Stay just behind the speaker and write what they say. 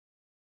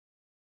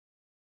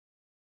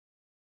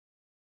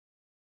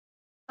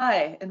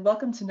Hi, and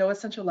welcome to NOAA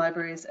Central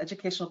Library's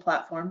educational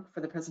platform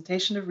for the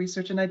presentation of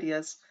research and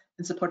ideas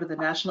in support of the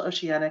National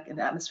Oceanic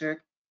and Atmospheric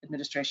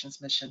Administration's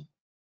mission.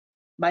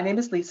 My name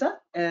is Lisa,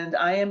 and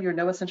I am your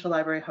NOAA Central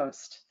Library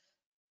host.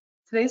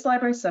 Today's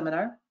library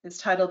seminar is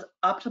titled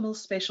Optimal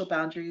Spatial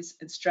Boundaries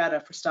and Strata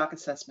for Stock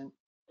Assessment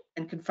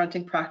and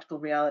Confronting Practical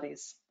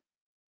Realities.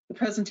 The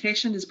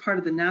presentation is part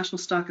of the National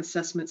Stock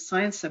Assessment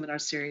Science Seminar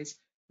Series,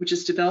 which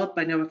is developed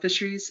by NOAA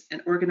Fisheries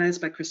and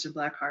organized by Kristen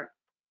Blackheart.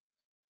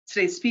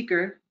 Today's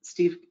speaker,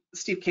 Steve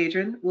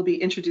Cadrin, will be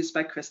introduced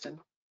by Kristen.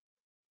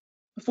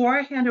 Before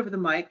I hand over the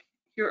mic,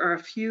 here are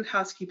a few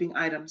housekeeping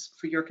items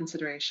for your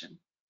consideration.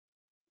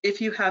 If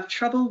you have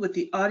trouble with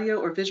the audio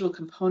or visual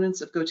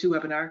components of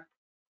GoToWebinar,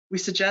 we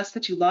suggest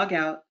that you log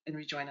out and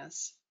rejoin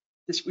us.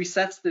 This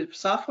resets the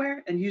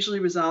software and usually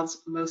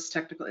resolves most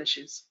technical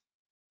issues.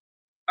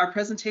 Our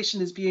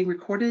presentation is being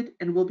recorded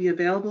and will be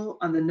available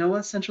on the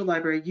NOAA Central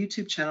Library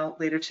YouTube channel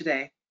later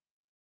today.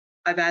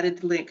 I've added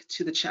the link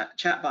to the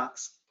chat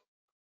box.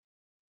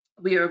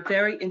 We are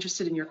very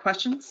interested in your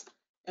questions,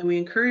 and we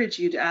encourage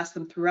you to ask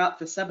them throughout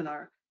the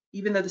seminar,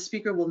 even though the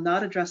speaker will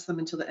not address them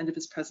until the end of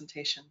his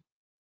presentation.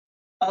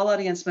 All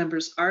audience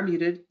members are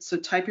muted, so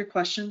type your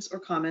questions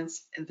or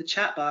comments in the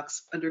chat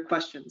box under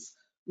questions,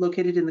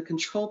 located in the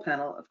control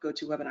panel of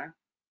GoToWebinar.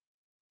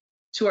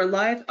 To our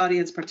live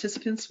audience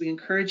participants, we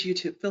encourage you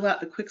to fill out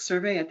the quick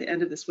survey at the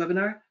end of this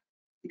webinar,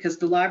 because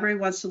the library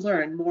wants to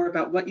learn more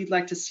about what you'd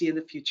like to see in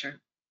the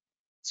future.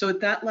 So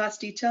with that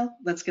last detail,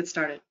 let's get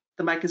started.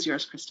 The mic is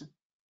yours, Kristen.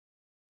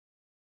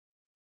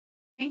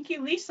 Thank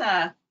you,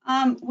 Lisa.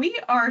 We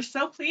are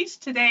so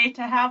pleased today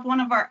to have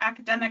one of our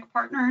academic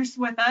partners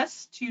with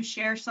us to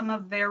share some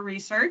of their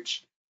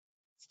research.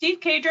 Steve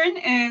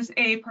Cadrin is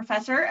a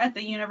professor at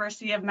the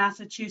University of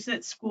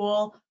Massachusetts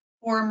School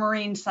for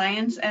Marine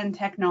Science and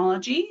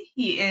Technology.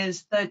 He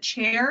is the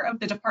chair of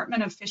the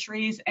Department of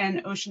Fisheries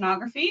and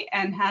Oceanography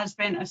and has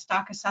been a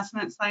stock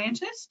assessment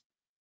scientist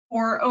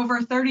for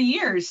over 30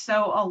 years,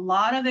 so a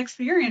lot of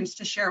experience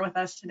to share with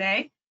us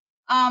today.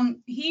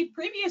 He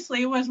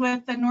previously was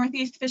with the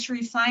Northeast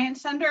Fisheries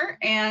Science Center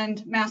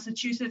and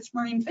Massachusetts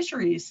Marine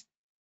Fisheries.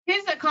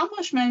 His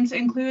accomplishments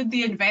include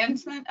the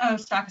advancement of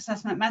stock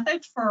assessment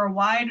methods for a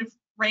wide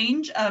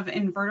range of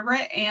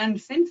invertebrate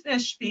and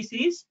finfish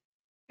species,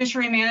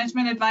 fishery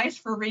management advice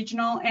for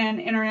regional and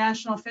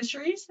international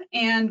fisheries,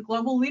 and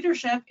global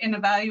leadership in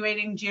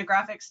evaluating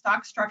geographic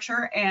stock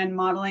structure and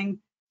modeling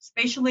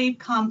spatially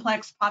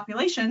complex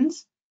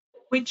populations,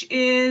 which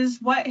is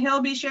what he'll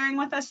be sharing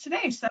with us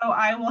today. So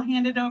I will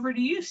hand it over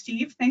to you,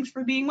 Steve. Thanks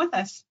for being with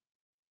us.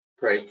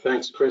 Great,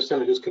 thanks, Kristen.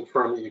 I just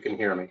confirm that you can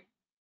hear me.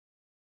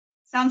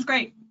 Sounds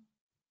great.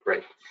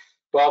 Great.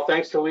 Well,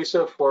 thanks to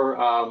Lisa for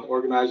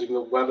organizing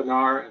the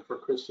webinar and for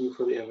Kristen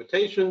for the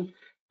invitation.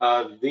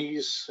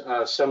 These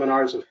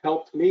seminars have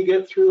helped me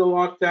get through the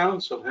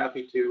lockdown, so I'm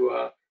happy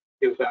to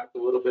give back a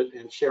little bit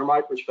and share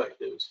my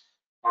perspectives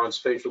on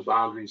spatial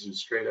boundaries and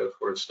strata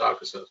for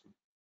stock assessment.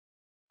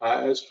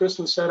 As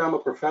Kristen said, I'm a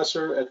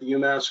professor at the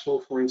UMass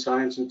School for Marine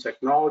Science and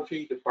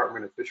Technology,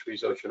 Department of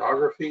Fisheries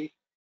Oceanography.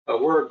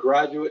 We're a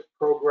graduate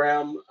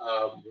program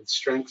with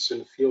strengths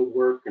in field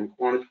work and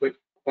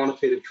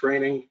quantitative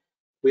training.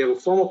 We have a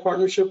formal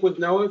partnership with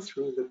NOAA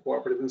through the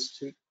Cooperative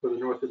Institute for the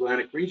North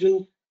Atlantic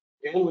region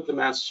and with the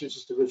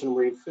Massachusetts Division of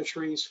Marine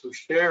Fisheries, who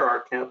share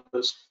our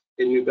campus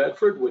in New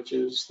Bedford, which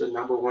is the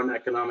 #1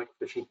 economic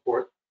fishing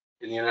port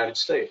in the United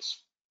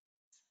States.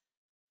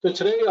 So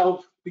today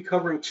I'll be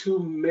covering two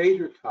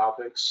major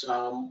topics.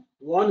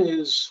 One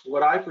is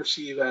what I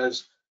perceive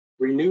as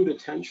renewed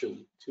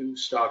attention to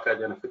stock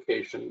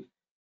identification.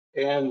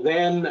 And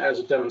then as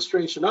a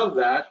demonstration of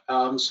that,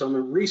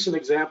 some recent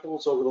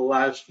examples over the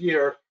last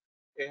year,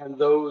 and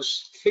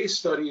those case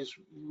studies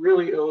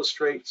really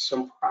illustrate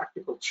some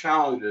practical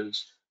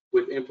challenges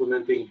with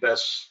implementing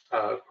best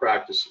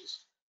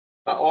practices.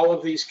 All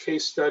of these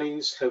case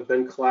studies have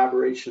been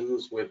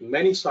collaborations with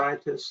many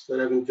scientists that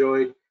I've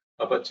enjoyed,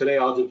 but today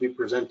I'll just be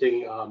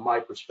presenting my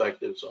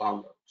perspectives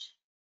on those.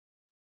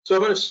 So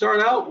I'm going to start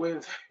out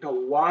with,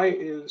 why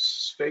is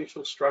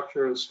spatial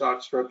structure and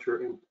stock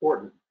structure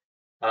important?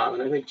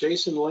 And I think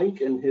Jason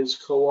Link and his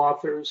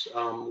co-authors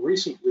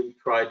recently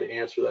tried to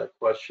answer that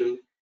question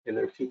in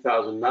their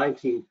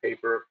 2019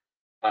 paper.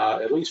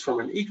 At least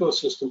from an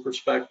ecosystem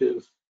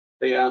perspective,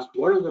 they asked,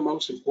 what are the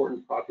most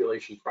important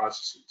population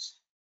processes?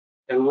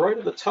 And right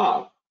at the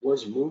top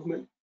was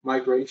movement,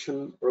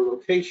 migration, or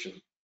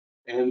location.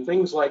 And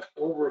things like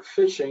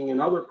overfishing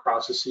and other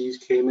processes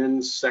came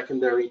in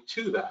secondary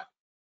to that.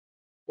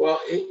 Well,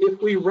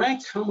 if we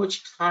ranked how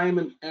much time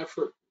and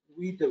effort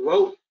we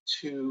devote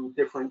to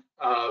different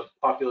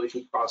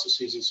population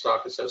processes and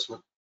stock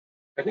assessment,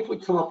 I think we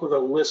come up with a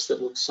list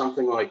that looks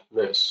something like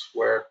this,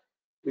 where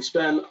we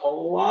spend a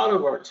lot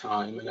of our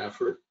time and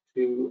effort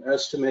to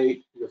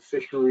estimate the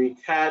fishery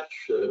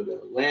catch,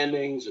 the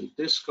landings and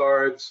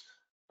discards.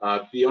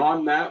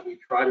 Beyond that, we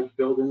try to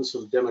build in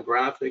some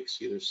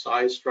demographics, either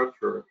size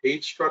structure or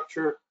age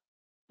structure.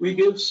 We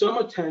give some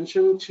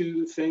attention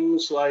to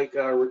things like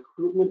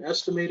recruitment,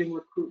 estimating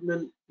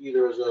recruitment,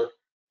 either as a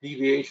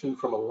deviation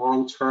from a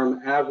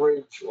long-term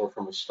average or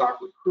from a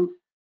stock-recruit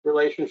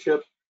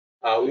relationship.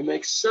 We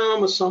make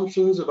some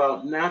assumptions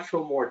about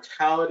natural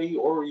mortality,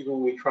 or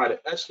even we try to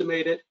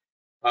estimate it.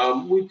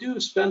 We do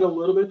spend a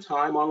little bit of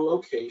time on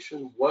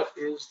location. What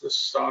is the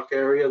stock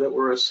area that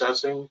we're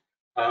assessing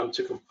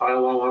to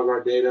compile all of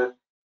our data?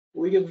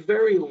 We give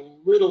very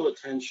little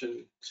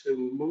attention to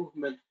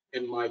movement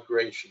and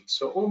migration.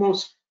 So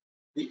almost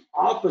the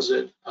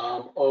opposite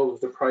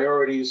of the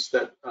priorities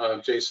that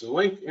Jason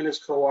Link and his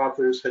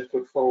co-authors had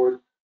put forward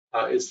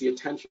is the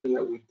attention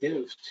that we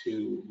give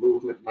to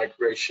movement,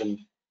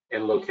 migration,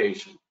 and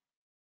location.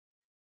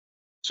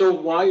 So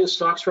why is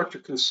stock structure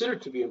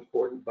considered to be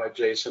important by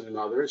Jason and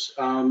others?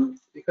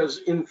 Because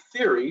in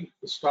theory,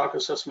 the stock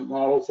assessment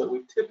models that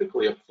we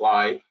typically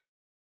apply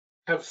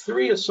have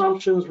three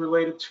assumptions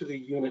related to the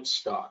unit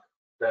stock: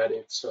 that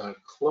it's a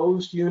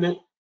closed unit,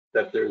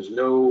 that there's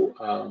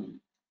no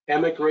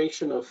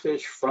emigration of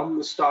fish from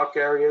the stock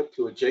area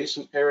to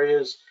adjacent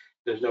areas,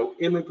 there's no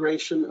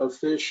immigration of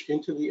fish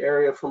into the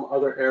area from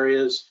other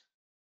areas.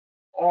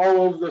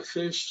 All of the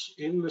fish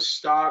in the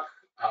stock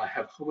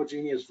have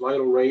homogeneous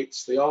vital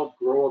rates. They all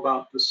grow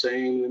about the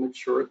same, they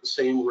mature at the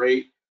same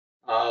rate,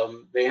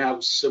 they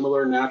have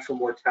similar natural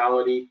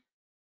mortality,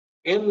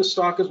 and the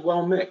stock is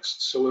well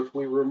mixed. So if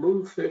we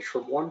remove fish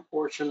from one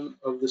portion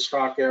of the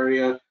stock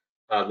area,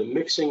 the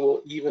mixing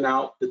will even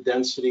out the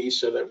density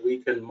so that we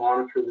can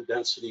monitor the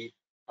density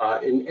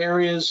in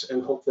areas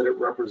and hope that it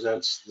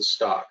represents the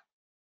stock.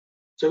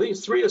 So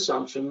these three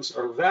assumptions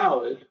are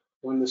valid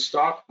when the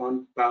stock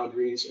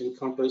boundaries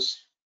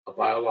encompass a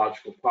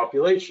biological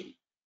population,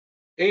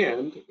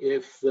 and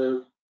if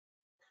the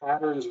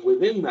patterns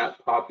within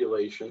that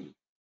population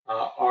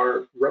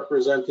are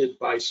represented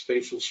by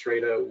spatial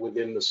strata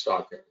within the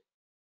stock area.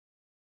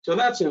 So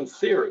that's in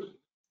theory.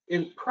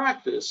 In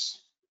practice,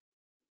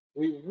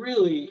 we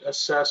really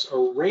assess a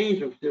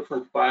range of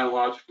different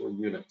biological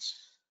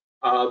units.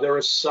 There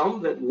are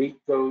some that meet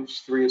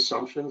those three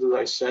assumptions. As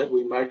I said,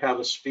 we might have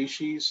a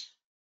species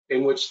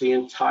in which the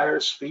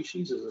entire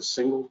species is a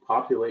single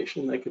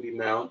population that can be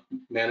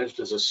managed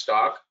as a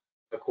stock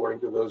according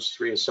to those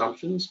three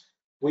assumptions.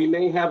 We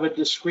may have a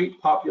discrete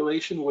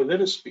population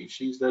within a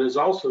species that is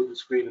also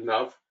discrete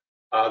enough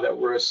that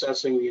we're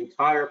assessing the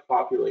entire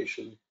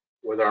population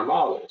with our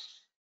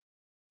models.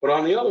 But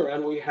on the other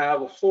end, we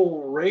have a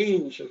whole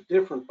range of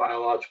different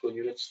biological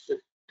units that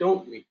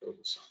don't meet those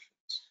assumptions.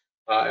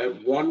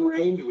 At one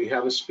range, we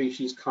have a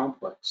species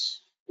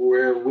complex,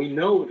 where we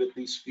know that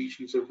these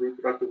species are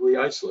reproductively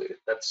isolated.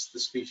 That's the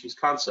species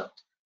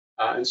concept.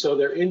 And so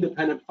they're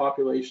independent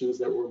populations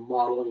that we're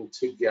modeling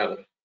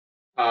together.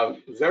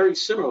 Very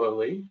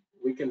similarly,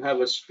 we can have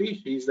a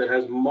species that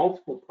has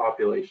multiple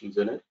populations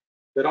in it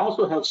that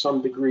also have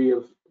some degree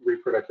of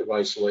reproductive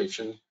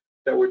isolation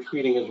that we're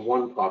treating as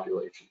one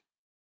population.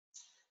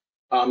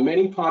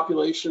 Many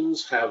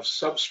populations have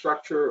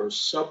substructure or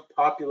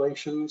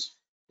subpopulations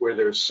where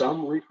there's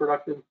some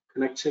reproductive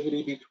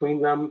connectivity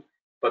between them,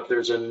 but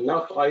there's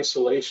enough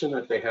isolation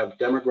that they have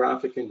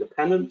demographic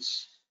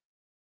independence.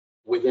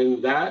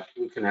 Within that,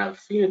 we can have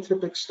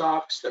phenotypic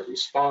stocks that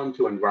respond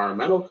to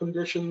environmental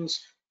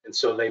conditions, and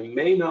so they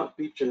may not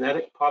be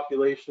genetic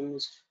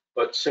populations,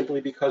 but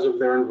simply because of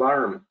their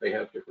environment, they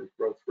have different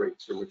growth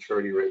rates or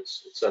maturity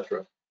rates,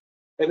 etc.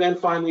 And then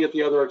finally, at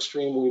the other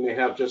extreme, we may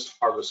have just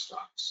harvest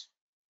stocks.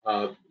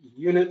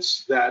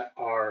 Units that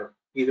are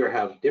either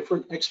have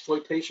different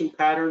exploitation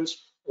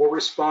patterns or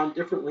respond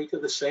differently to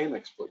the same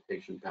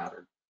exploitation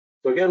pattern.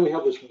 So again, we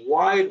have this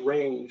wide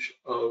range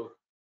of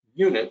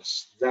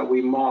units that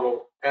we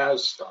model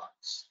as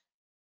stocks.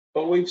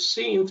 But we've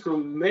seen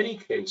through many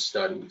case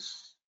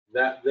studies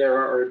that there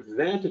are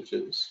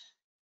advantages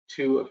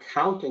to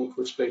accounting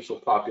for spatial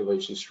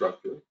population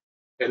structure,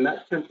 and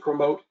that can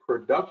promote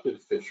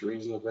productive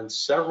fisheries. And there have been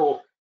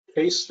several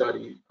case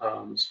studies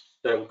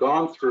that have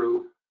gone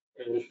through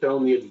and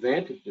shown the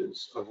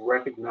advantages of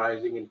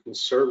recognizing and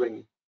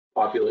conserving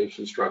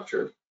population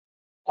structure.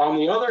 On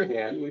the other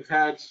hand, we've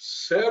had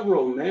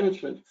several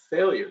management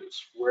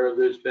failures where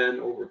there's been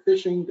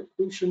overfishing,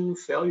 depletion,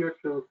 failure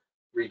to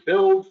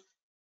rebuild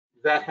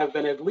that have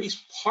been at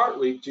least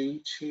partly due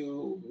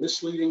to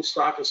misleading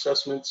stock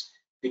assessments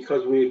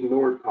because we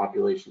ignored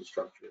population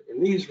structure.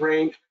 And these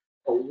range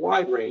a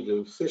wide range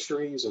of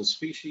fisheries and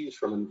species,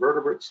 from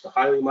invertebrates to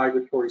highly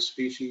migratory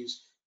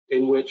species,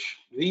 in which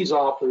these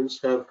authors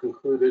have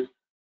concluded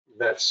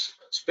that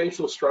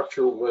spatial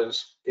structure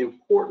was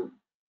important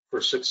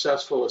for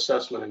successful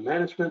assessment and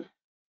management,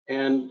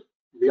 and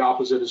the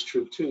opposite is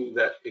true too,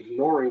 that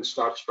ignoring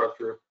stock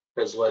structure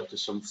has led to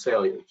some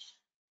failures.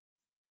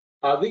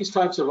 These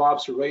types of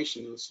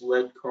observations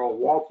led Carl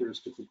Walters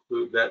to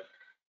conclude that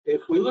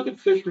if we look at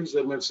fisheries that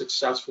have been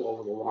successful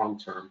over the long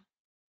term,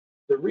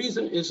 the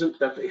reason isn't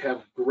that they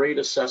have great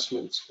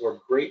assessments or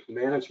great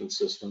management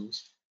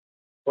systems,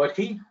 but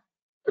he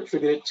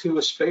attributed it to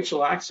a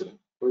spatial accident.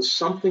 There was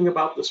something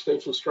about the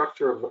spatial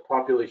structure of the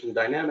population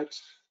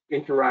dynamics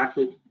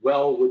interacted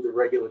well with the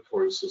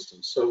regulatory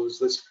system. So it was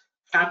this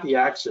happy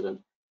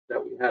accident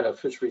that we had a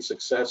fishery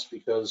success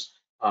because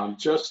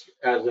Just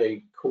as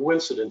a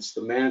coincidence,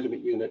 the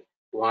management unit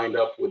lined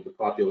up with the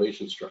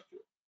population structure.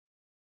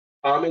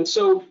 And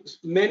so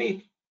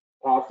many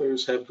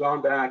authors have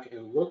gone back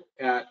and looked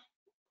at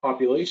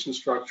population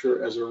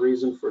structure as a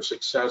reason for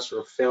success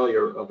or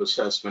failure of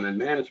assessment and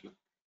management.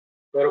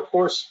 But of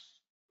course,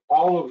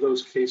 all of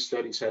those case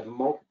studies had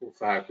multiple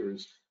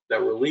factors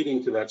that were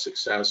leading to that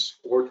success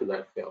or to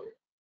that failure.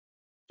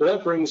 So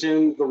that brings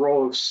in the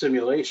role of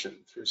simulation.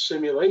 Through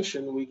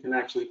simulation, we can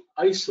actually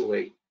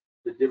isolate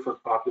the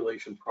different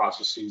population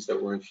processes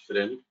that we're interested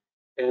in.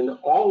 And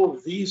all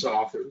of these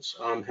authors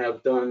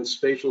have done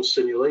spatial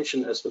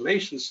simulation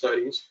estimation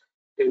studies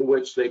in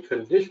which they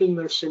condition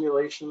their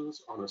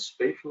simulations on a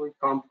spatially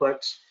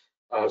complex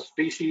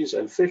species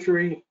and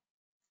fishery.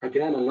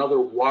 Again, another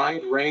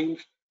wide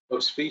range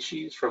of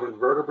species from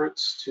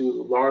invertebrates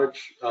to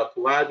large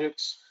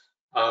pelagics.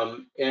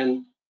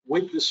 And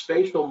with the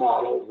spatial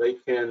model, they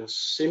can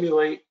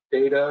simulate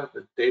data,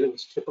 the data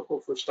that's typical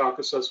for stock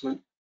assessment.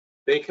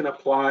 They can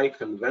apply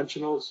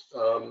conventional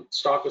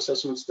stock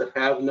assessments that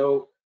have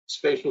no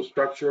spatial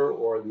structure,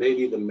 or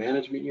maybe the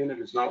management unit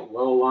is not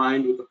well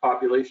aligned with the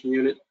population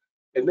unit.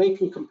 And they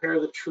can compare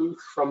the truth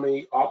from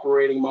the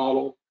operating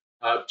model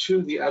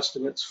to the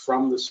estimates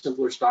from the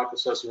simpler stock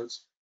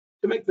assessments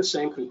to make the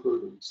same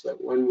conclusions,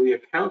 that when we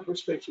account for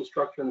spatial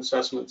structure and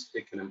assessments,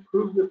 it can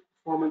improve the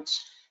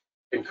performance.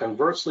 And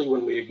conversely,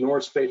 when we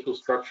ignore spatial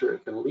structure,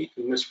 it can lead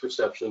to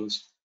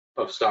misperceptions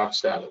of stock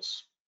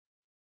status.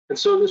 And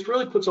so this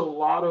really puts a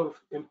lot of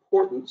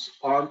importance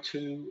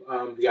onto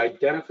the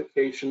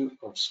identification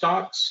of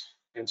stocks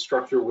and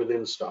structure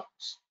within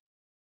stocks.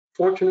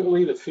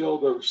 Fortunately, the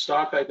field of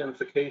stock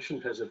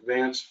identification has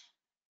advanced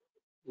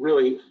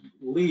really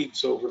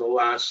leagues over the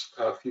last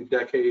few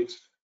decades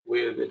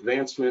with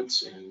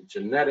advancements in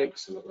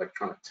genetics and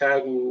electronic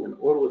tagging and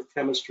otolith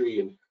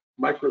chemistry and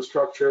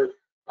microstructure,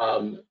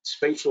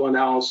 spatial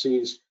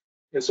analyses.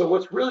 And so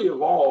what's really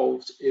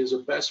evolved is a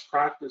best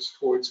practice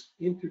towards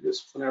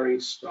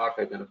interdisciplinary stock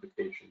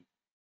identification,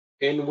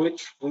 in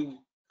which we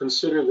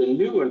consider the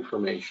new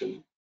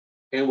information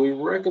and we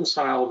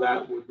reconcile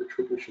that with the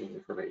traditional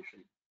information.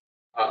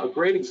 A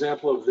great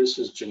example of this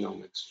is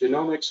genomics.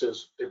 Genomics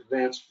has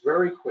advanced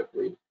very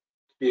quickly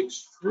to be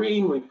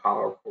extremely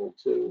powerful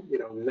to,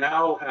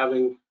 now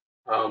having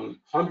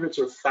hundreds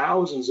or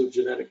thousands of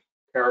genetic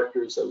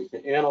characters that we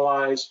can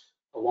analyze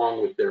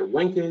along with their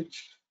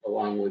linkage,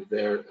 along with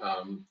their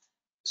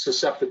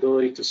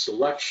susceptibility to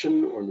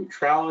selection or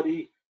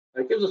neutrality.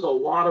 That gives us a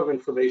lot of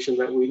information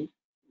that we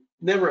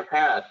never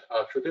had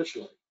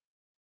traditionally.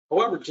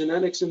 However,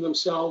 genetics in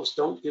themselves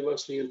don't give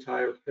us the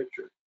entire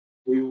picture.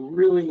 We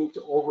really need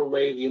to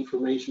overlay the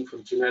information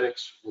from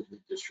genetics with the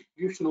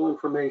distributional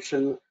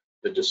information,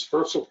 the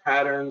dispersal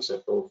patterns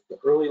at both the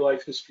early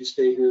life history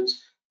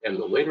stages and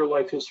the later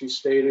life history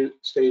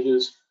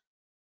stages,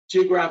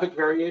 geographic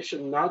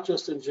variation, not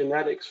just in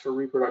genetics for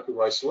reproductive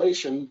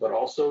isolation, but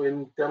also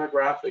in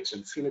demographics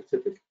and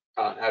phenotypic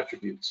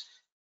attributes,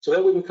 so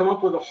that we can come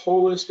up with a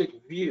holistic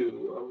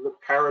view of the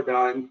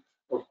paradigm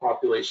of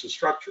population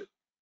structure.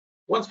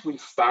 Once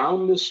we've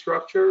found this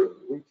structure,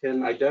 we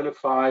can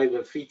identify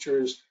the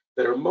features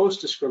that are most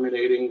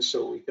discriminating,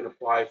 so we can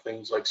apply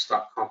things like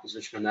stock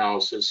composition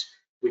analysis.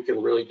 We can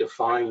really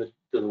define the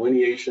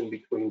delineation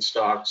between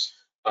stocks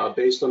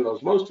based on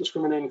those most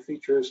discriminating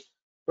features.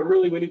 But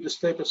really, we need to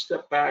take a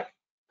step back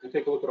and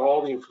take a look at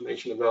all the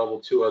information available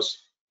to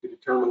us to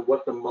determine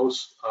what the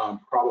most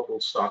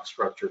probable stock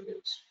structure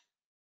is.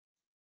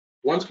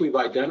 Once we've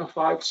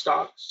identified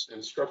stocks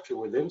and structure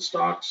within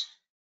stocks,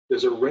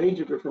 there's a range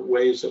of different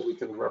ways that we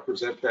can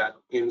represent that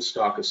in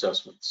stock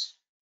assessments.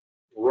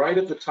 Right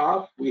at the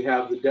top, we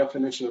have the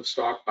definition of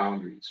stock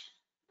boundaries.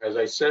 As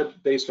I said,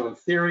 based on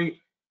theory,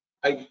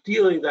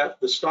 ideally that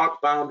the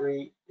stock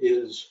boundary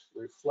is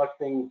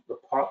reflecting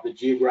the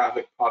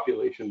geographic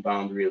population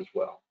boundary as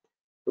well.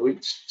 So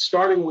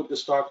starting with the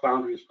stock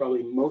boundary is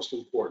probably most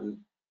important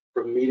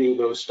for meeting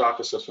those stock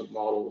assessment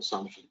model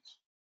assumptions.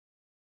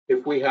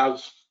 If we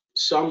have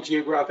some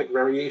geographic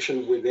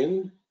variation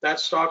within that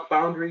stock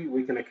boundary,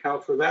 we can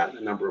account for that in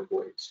a number of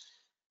ways.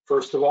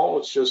 First of all,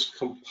 it's just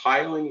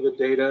compiling the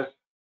data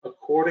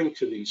according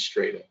to these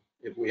strata.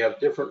 If we have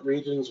different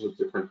regions with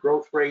different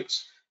growth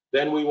rates,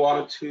 then we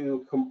want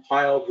to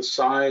compile the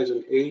size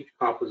and age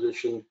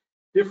composition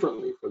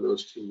differently for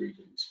those two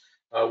regions.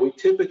 We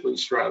typically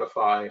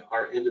stratify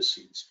our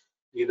indices,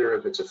 either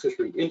if it's a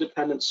fishery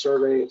independent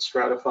survey, it's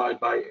stratified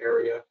by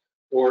area,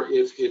 or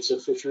if it's a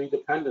fishery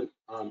dependent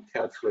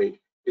catch rate,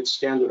 it's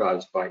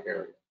standardized by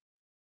area.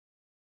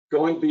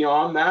 Going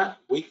beyond that,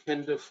 we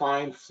can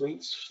define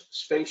fleets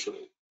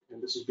spatially,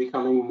 and this is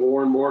becoming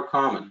more and more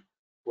common,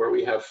 where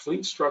we have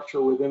fleet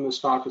structure within the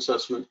stock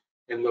assessment,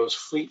 and those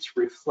fleets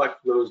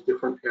reflect those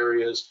different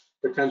areas,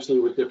 potentially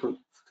with different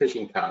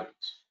fishing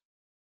patterns.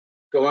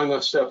 Going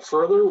a step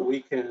further,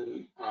 we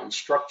can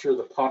structure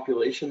the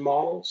population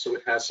model so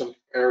it has some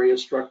area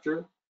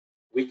structure.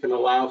 We can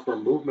allow for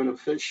movement of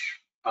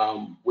fish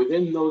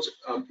within those,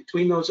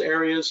 between those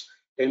areas,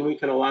 and we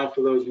can allow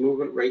for those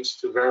movement rates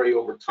to vary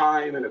over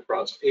time and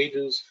across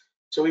ages.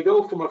 So we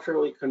go from a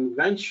fairly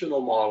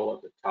conventional model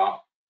at the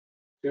top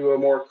to a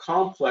more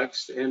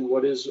complex and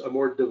what is a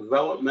more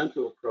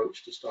developmental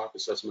approach to stock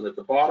assessment at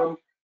the bottom.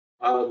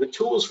 The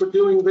tools for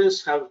doing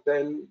this have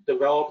been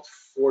developed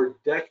for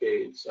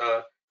decades.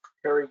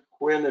 Terry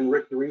Quinn and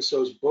Rick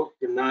DeRiso's book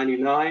in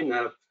 '99,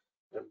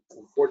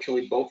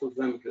 unfortunately, both of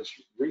them just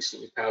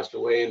recently passed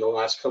away in the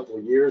last couple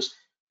of years,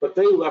 but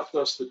they left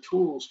us the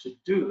tools to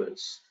do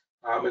this.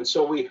 And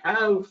so we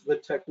have the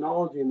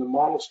technology and the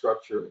model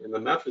structure and the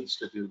methods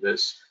to do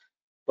this,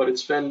 but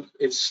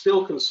it's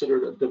still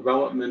considered a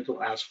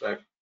developmental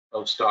aspect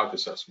of stock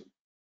assessment.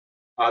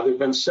 There have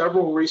been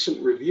several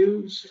recent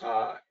reviews.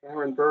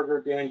 Aaron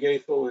Berger, Dan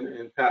Gaethel,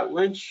 and Pat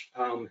Lynch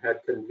had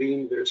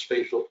convened their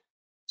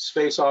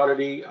space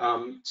oddity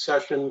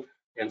session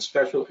and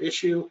special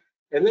issue,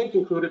 and they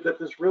concluded that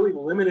there's really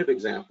limited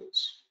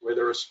examples where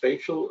there are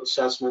spatial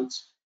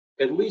assessments,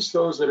 at least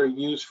those that are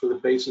used for the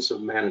basis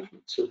of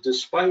management. So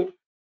despite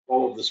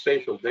all of the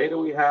spatial data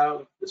we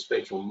have, the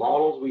spatial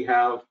models we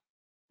have,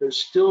 they're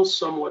still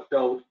somewhat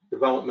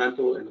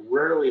developmental and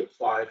rarely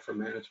applied for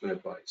management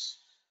advice.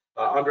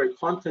 Andre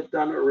Punt had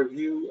done a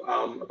review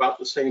about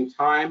the same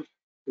time,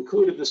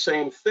 concluded the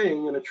same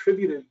thing, and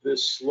attributed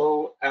this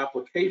slow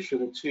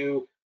application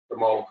to the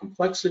model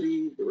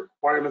complexity, the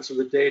requirements of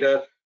the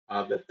data,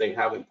 that they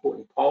have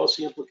important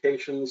policy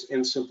implications,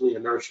 and simply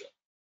inertia.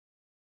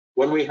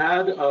 When we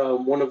had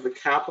one of the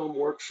CAPM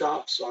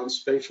workshops on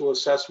spatial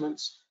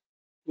assessments,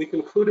 we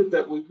concluded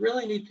that we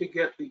really need to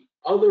get the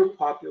other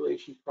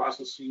population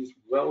processes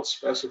well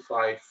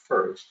specified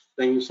first,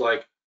 things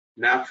like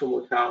natural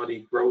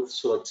mortality, growth,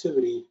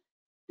 selectivity,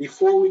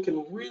 before we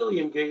can really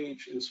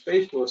engage in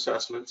spatial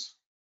assessments,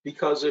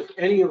 because if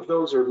any of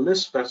those are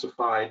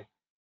misspecified,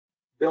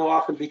 they'll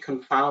often be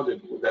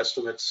confounded with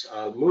estimates.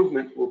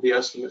 Movement will be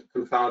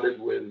confounded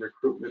with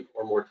recruitment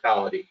or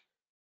mortality.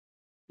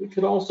 We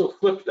could also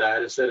flip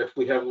that, is that if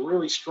we have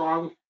really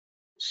strong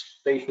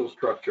spatial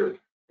structure,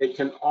 it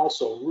can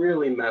also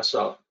really mess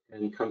up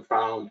and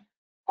confound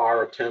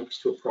our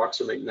attempts to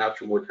approximate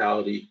natural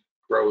mortality,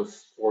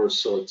 growth, or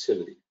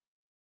selectivity.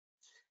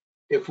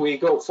 If we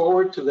go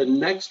forward to the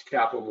next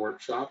CAPM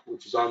workshop,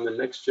 which is on the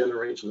next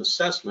generation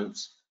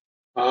assessments,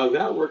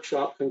 that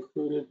workshop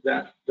concluded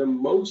that the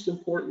most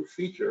important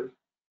feature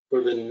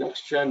for the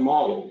next gen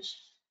models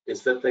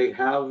is that they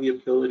have the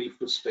ability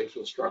for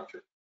spatial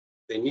structure.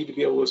 They need to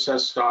be able to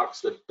assess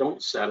stocks that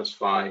don't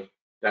satisfy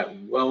that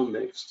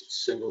well-mixed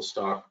single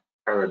stock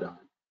paradigm.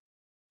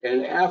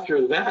 And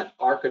after that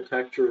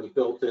architecture is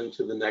built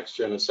into the next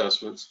gen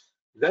assessments,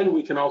 then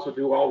we can also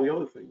do all the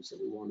other things that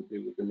we want to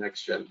do with the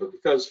next gen. But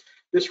because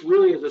this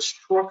really is a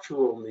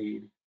structural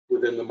need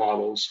within the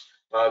models,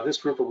 this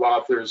group of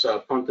authors,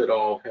 Punt et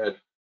al., had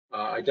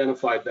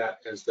identified that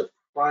as the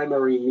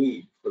primary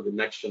need for the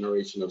next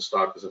generation of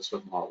stock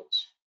assessment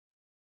models.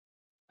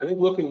 I think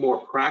looking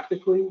more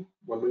practically,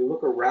 when we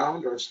look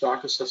around our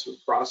stock assessment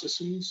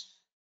processes,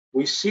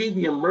 we see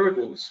the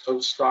emergence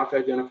of stock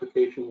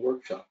identification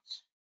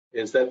workshops,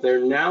 is that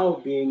they're now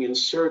being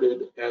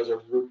inserted as a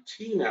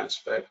routine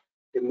aspect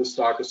in the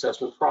stock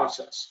assessment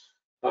process.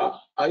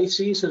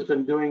 ICES has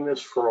been doing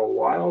this for a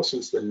while,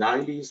 since the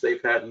 90s.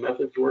 They've had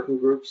methods working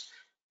groups.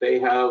 They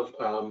have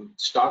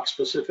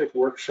stock-specific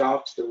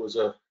workshops. There was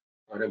an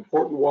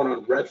important one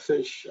on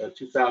redfish,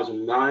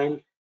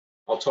 2009.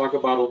 I'll talk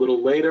about a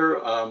little later,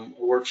 a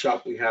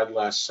workshop we had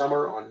last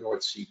summer on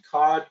North Sea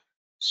cod,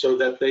 so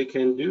that they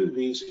can do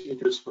these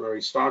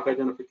interdisciplinary stock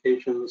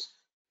identifications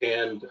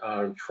and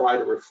try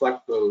to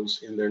reflect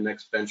those in their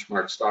next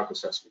benchmark stock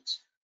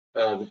assessments.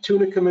 The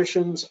tuna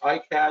commissions,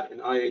 ICAT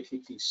and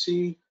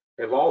IATTC,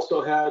 have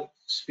also had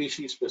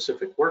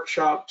species-specific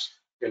workshops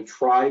and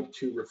tried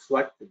to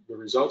reflect the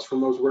results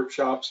from those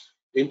workshops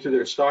into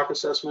their stock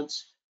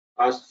assessments.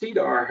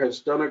 CDAR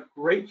has done a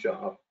great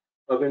job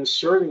of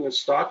inserting a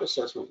stock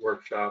assessment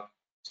workshop,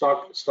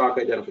 stock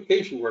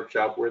identification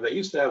workshop, where they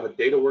used to have a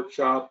data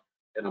workshop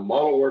and a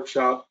model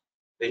workshop.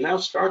 They now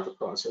start the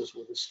process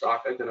with a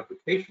stock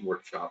identification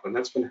workshop, and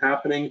that's been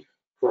happening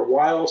for a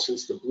while,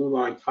 since the blue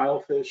line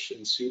tilefish in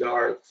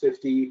CDAR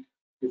 50,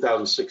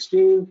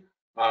 2016.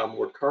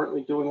 We're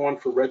currently doing one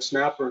for red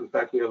snapper. In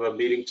fact, we have a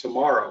meeting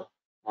tomorrow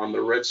on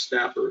the red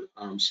snapper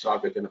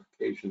stock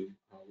identification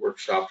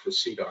workshop for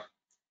CDAR.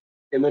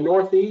 In the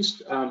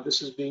Northeast,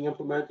 this is being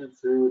implemented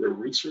through the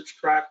research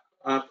track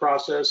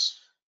process.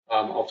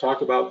 I'll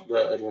talk about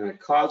the Atlantic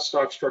cod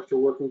stock structure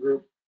working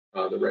group,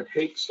 the red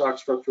hake stock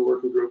structure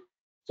working group.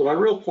 So my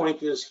real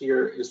point is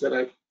here is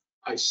that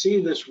I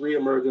see this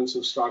reemergence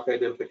of stock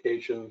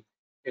identification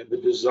and the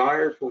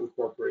desire to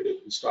incorporate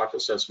it in stock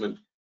assessment.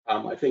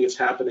 I think it's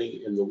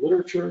happening in the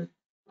literature.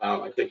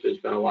 I think there's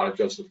been a lot of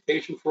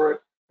justification for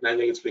it, and I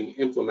think it's being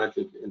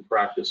implemented in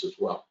practice as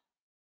well.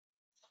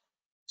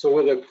 So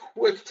with a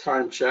quick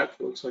time check,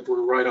 looks like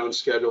we're right on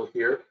schedule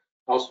here.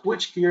 I'll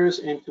switch gears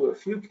into a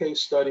few case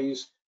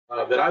studies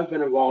that I've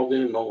been involved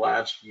in the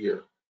last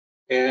year.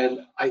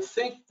 And I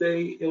think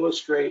they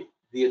illustrate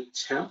the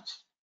attempt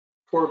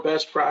for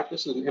best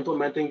practice and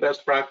implementing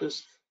best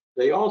practice.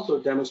 They also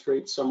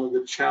demonstrate some of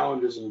the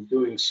challenges in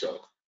doing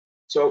so.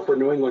 So for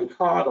New England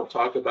cod, I'll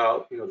talk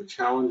about the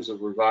challenges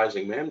of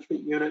revising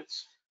management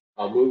units.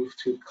 I'll move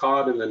to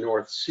cod in the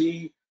North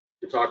Sea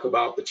to talk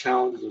about the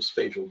challenges of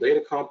spatial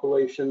data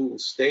compilation,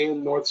 stay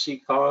in North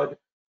Sea cod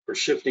for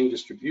shifting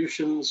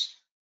distributions,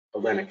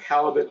 Atlantic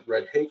halibut,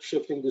 red hake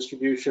shifting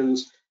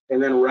distributions, and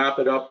then wrap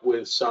it up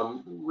with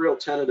some real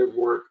tentative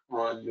work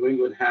on New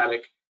England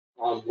haddock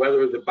on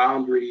whether the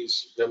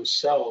boundaries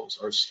themselves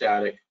are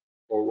static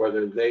or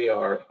whether they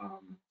are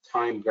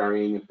time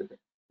varying and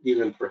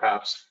even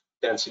perhaps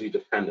density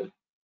dependent.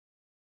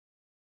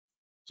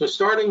 So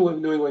starting with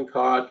New England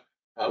cod,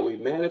 we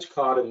manage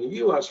cod in the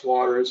US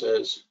waters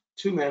as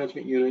two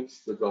management units,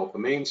 the Gulf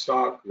of Maine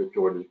stock, the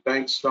Georges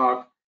Bank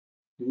stock.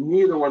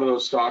 Neither one of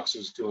those stocks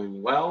is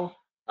doing well,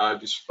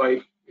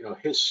 despite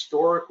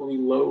historically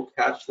low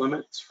catch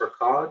limits for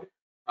cod.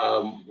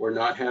 We're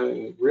not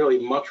having really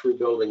much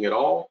rebuilding at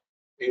all,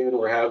 and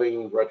we're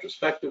having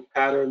retrospective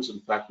patterns. In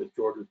fact, the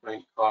Georges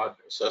Bank cod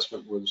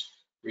assessment was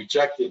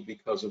rejected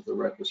because of the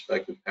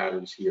retrospective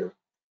patterns here.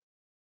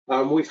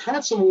 We've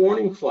had some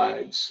warning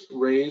flags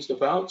raised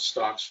about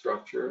stock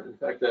structure. In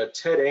fact,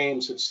 Ted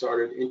Ames had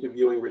started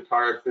interviewing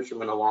retired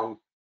fishermen along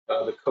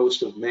the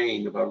coast of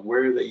Maine about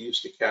where they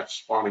used to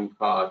catch spawning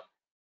cod,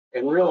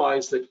 and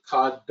realized that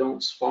cod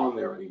don't spawn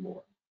there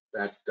anymore.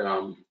 That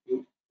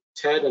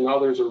Ted and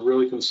others are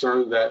really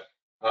concerned that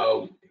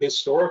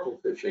historical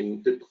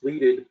fishing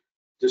depleted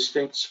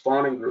distinct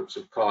spawning groups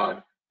of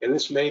cod, and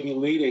this may be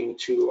leading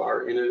to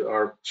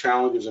our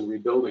challenges in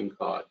rebuilding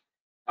cod.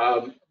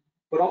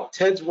 But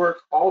Ted's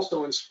work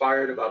also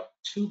inspired about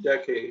 2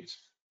 decades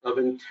of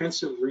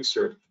intensive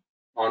research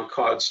on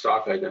cod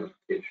stock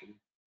identification.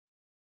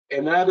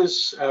 And that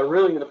is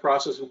really in the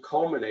process of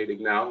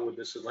culminating now with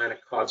this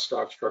Atlantic Cod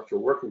Stock Structure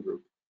Working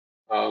Group.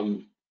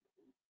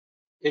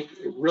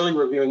 Really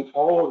reviewing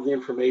all of the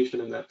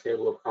information in that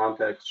table of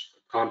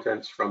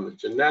contents from the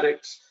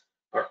genetics,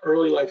 our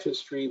early life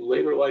history,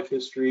 later life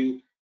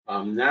history,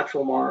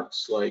 natural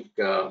marks like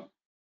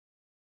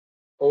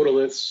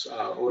otoliths,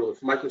 otolith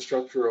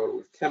microstructure,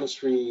 otolith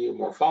chemistry,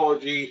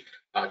 morphology,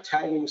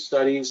 tagging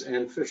studies,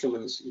 and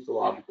fishermen's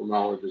ecological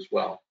knowledge as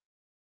well.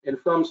 And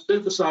from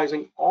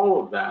synthesizing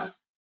all of that,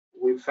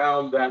 we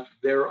found that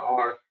there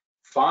are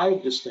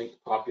 5 distinct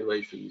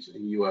populations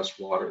in US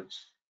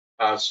waters,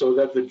 so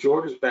that the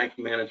Georges Bank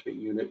Management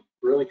Unit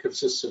really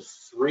consists of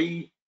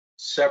 3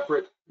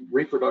 separate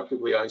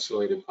reproductively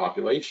isolated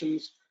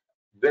populations.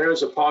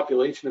 There's a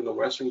population in the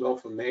western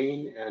Gulf of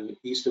Maine and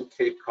east of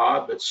Cape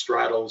Cod that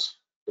straddles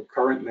the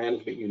current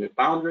management unit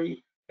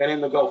boundary. And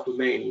in the Gulf of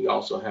Maine, we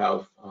also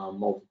have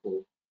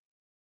multiple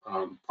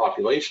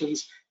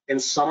populations,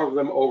 and some of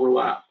them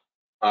overlap.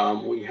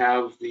 We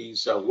have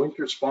these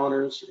winter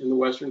spawners in the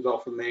western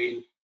Gulf of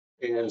Maine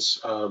and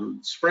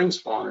spring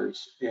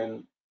spawners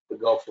in the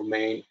Gulf of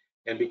Maine.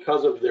 And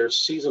because of their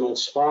seasonal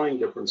spawning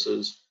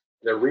differences,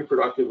 they're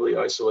reproductively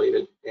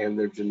isolated and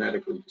they're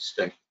genetically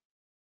distinct.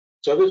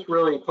 So this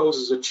really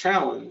poses a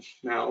challenge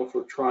now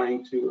for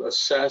trying to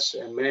assess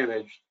and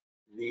manage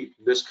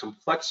this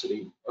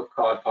complexity of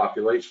cod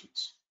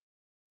populations.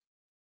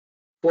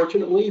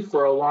 Fortunately,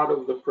 for a lot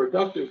of the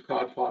productive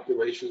cod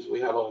populations, we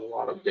have a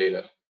lot of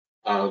data.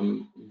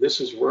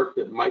 This is work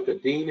that Micah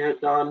Dean had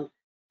done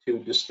to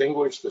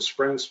distinguish the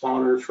spring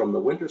spawners from the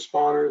winter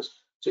spawners.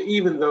 So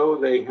even though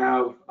they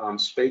have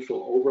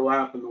spatial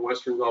overlap in the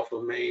western Gulf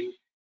of Maine,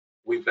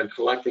 we've been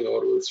collecting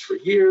otoliths for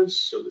years.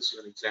 So this is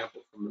an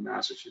example from the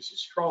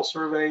Massachusetts Trawl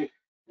Survey,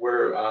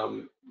 where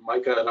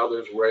Micah and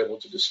others were able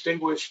to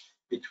distinguish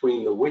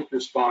between the winter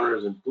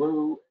spawners in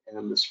blue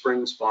and the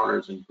spring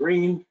spawners in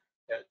green,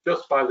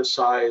 just by the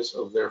size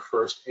of their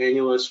first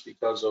annulus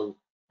because of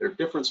their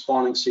different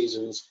spawning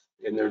seasons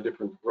and their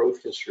different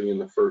growth history in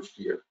the first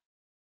year.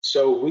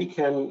 So we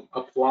can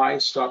apply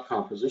stock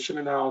composition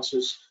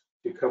analysis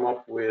to come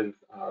up with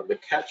the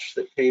catch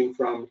that came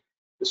from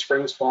the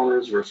spring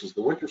spawners versus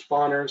the winter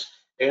spawners,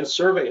 and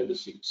survey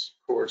indices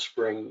for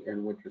spring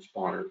and winter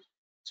spawners.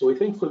 So we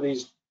think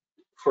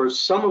for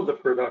some of the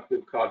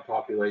productive cod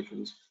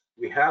populations,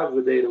 we have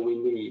the data we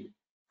need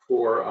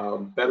for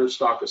better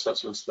stock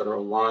assessments that are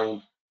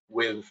aligned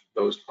with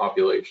those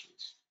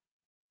populations.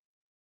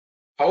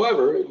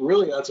 However, it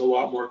really adds a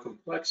lot more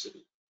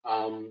complexity.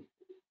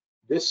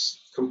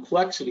 This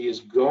complexity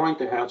is going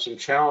to have some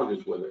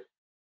challenges with it.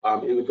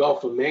 In the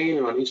Gulf of Maine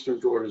and on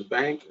eastern Georges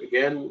Bank,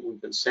 again,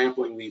 we've been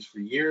sampling these for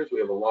years. We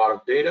have a lot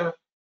of data.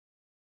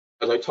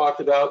 As I talked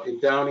about in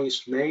down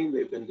east Maine,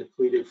 they've been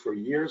depleted for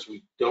years.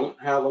 We don't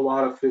have a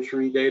lot of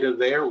fishery data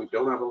there. We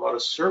don't have a lot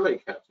of survey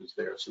catches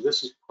there. So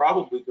this is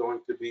probably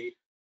going to be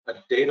a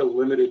data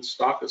limited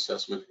stock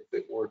assessment if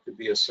it were to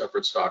be a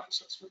separate stock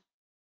assessment.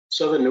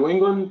 Southern New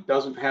England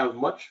doesn't have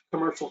much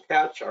commercial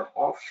catch. Our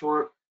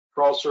offshore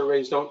trawl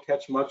surveys don't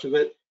catch much of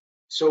it.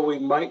 So we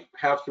might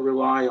have to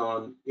rely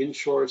on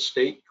inshore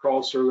state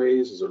trawl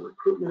surveys as a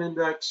recruitment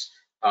index,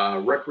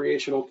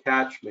 recreational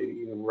catch, maybe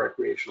even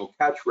recreational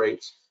catch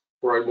rates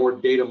for a more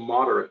data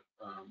moderate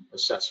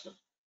assessment.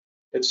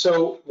 And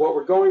so what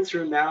we're going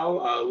through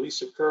now,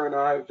 Lisa Kerr and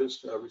I have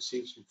just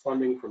received some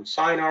funding from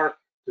SINAR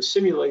to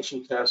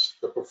simulation test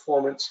the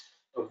performance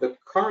of the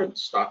current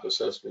stock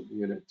assessment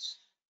units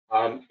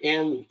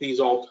and these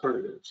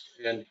alternatives.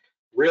 And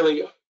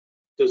really,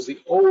 does the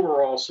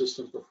overall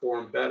system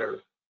perform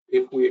better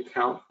if we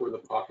account for the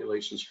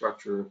population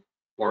structure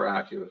more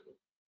accurately?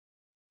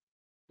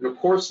 And of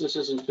course, this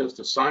isn't just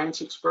a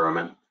science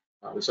experiment.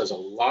 This has a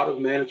lot of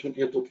management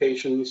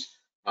implications.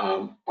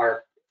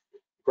 Our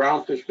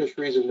groundfish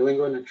fisheries in New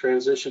England have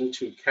transitioned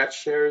to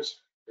catch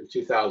shares in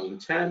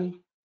 2010.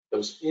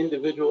 Those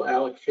individual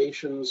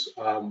allocations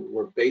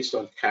were based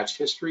on catch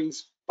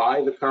histories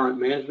by the current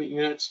management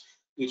units.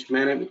 Each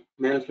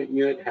management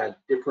unit had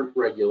different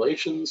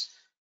regulations.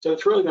 So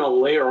it's really going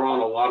to layer on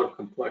a lot of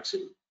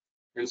complexity.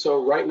 And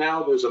so right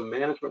now there's a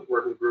management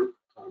working group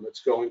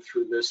that's going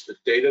through this, the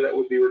data that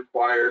would be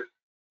required,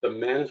 the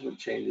management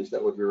changes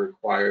that would be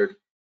required.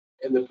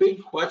 And the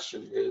big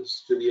question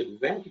is, do the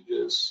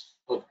advantages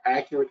of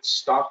accurate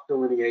stock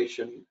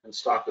delineation and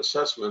stock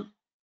assessment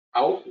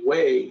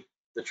outweigh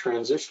the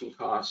transition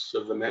costs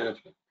of the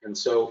management? And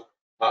so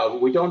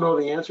we don't know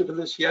the answer to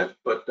this yet,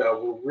 but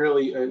we're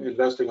really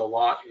investing a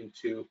lot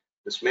into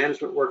this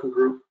management working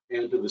group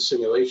and to the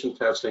simulation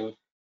testing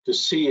to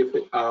see if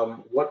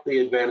what the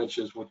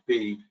advantages would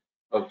be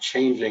of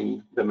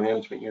changing the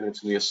management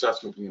units and the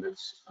assessment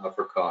units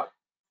for cod.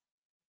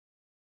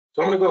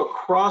 So I'm going to go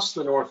across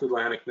the North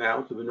Atlantic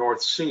now to the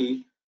North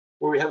Sea,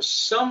 where we have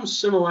some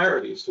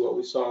similarities to what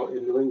we saw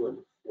in New England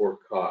for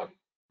cod.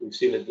 We've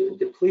seen a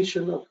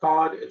depletion of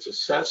cod. It's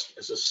assessed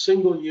as a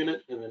single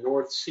unit in the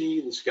North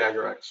Sea, the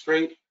Skagerrak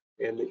Strait,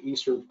 and the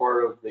eastern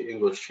part of the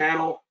English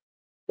Channel.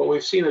 But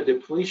we've seen a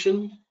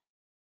depletion.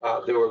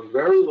 There were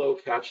very low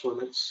catch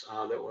limits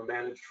that were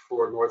managed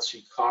for North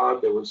Sea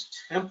cod. There was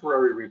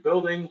temporary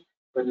rebuilding,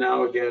 but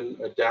now again,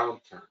 a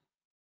downturn.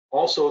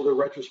 Also, the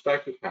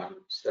retrospective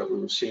patterns that we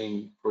were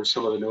seeing for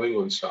some of the New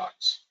England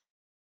stocks.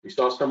 We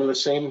saw some of the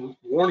same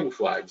warning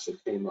flags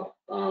that came up.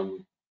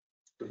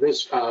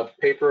 This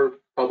paper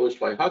published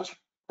by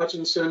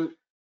Hutchinson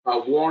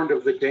warned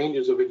of the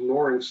dangers of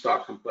ignoring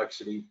stock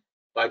complexity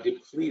by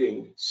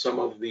depleting some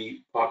of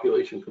the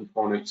population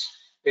components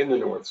in the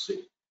North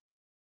Sea.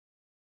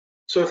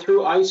 So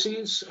through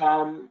ICES,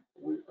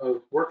 a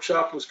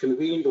workshop was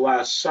convened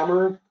last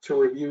summer to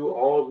review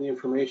all of the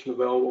information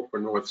available for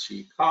North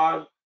Sea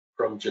cod,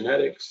 from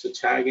genetics to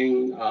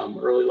tagging,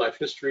 early life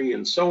history,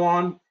 and so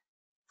on.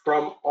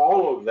 From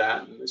all of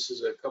that, and this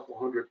is a couple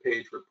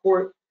 100-page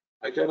report,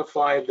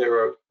 identified there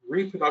are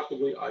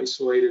reproductively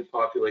isolated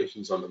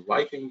populations on the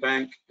Viking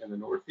Bank in the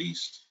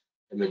Northeast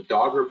and the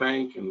Dogger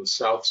Bank in the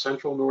South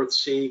Central North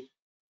Sea.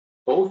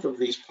 Both of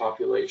these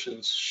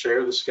populations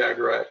share the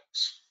Skagerrak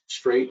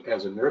Strait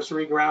as a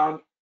nursery ground,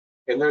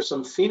 and there's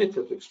some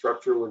phenotypic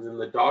structure within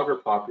the Dogger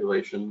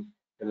population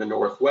in the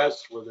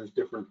Northwest where there's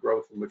different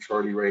growth and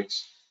maturity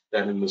rates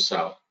than in the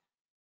South.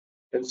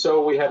 And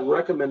so we had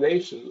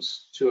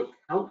recommendations to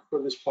account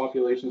for this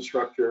population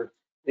structure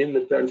in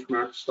the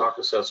benchmark stock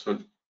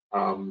assessment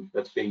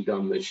that's being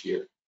done this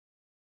year.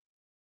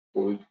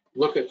 When we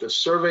look at the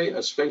survey,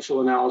 a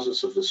spatial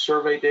analysis of the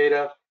survey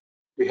data,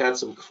 we had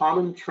some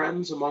common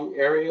trends among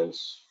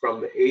areas from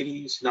the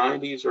 80s,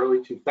 90s, early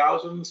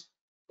 2000s,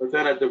 but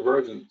then a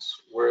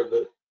divergence where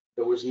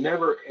there was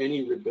never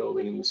any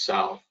rebuilding in the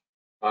South.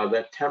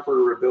 That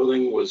temporary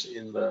rebuilding was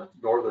in the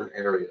northern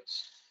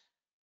areas.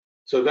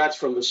 So that's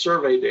from the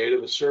survey data.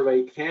 The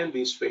survey can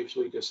be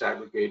spatially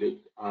disaggregated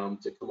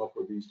to come up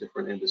with these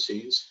different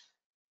indices.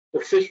 The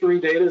fishery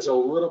data is a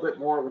little bit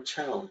more of a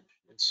challenge.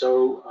 And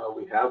so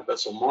we have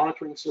vessel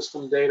monitoring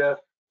system data.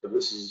 So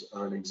this is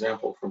an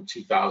example from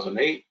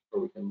 2008,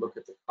 where we can look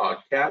at the cod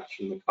catch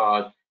and the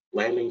cod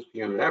landings per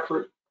unit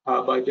effort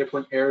by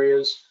different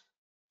areas.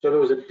 So there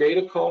was a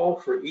data call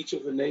for each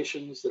of the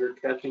nations that are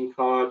catching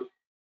cod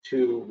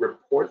to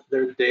report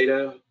their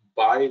data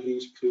by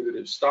these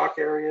putative stock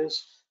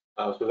areas.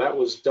 So that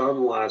was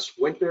done last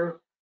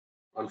winter.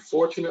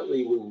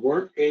 Unfortunately, we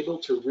weren't able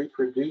to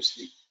reproduce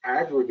the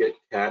aggregate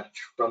catch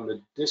from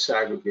the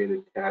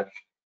disaggregated catch.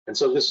 And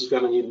so this is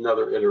going to need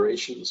another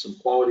iteration, some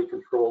quality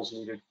controls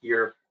needed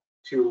here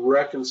to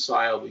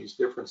reconcile these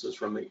differences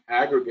from the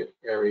aggregate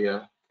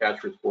area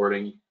catch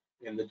reporting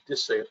and the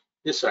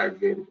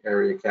disaggregated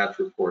area catch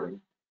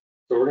reporting.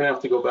 So we're going to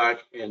have to go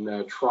back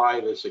and try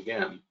this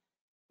again.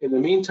 In the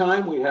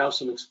meantime, we have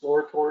some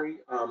exploratory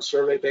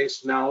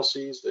survey-based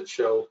analyses that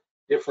show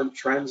different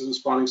trends in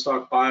spawning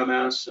stock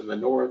biomass in the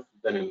north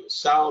than in the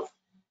south.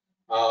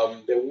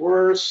 There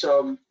were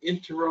some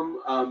interim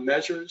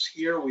measures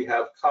here. We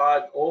have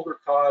cod, older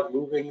cod,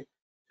 moving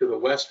to the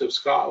west of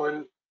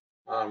Scotland.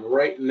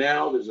 Right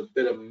now, there's a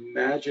bit of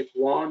magic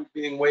wand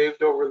being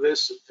waved over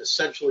this,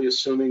 essentially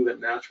assuming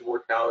that natural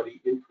mortality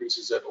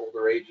increases at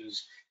older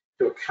ages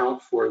to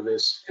account for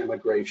this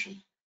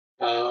immigration.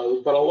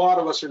 But a lot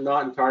of us are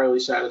not entirely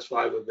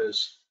satisfied with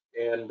this,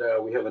 and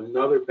we have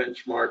another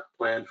benchmark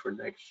planned for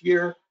next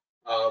year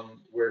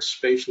where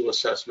spatial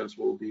assessments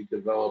will be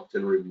developed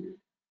and reviewed.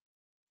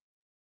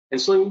 And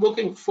so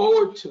looking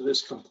forward to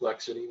this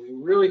complexity, we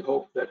really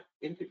hope that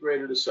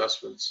integrated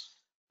assessments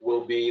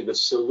will be the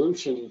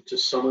solution to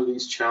some of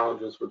these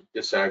challenges with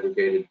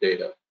disaggregated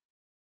data.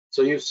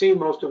 So you've seen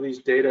most of these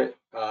data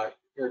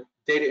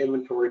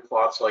inventory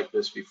plots like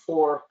this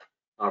before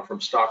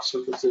from stock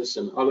synthesis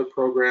and other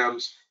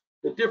programs.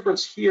 The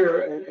difference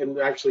here, and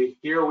actually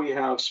here we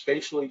have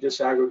spatially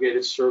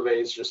disaggregated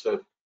surveys, just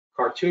a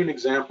cartoon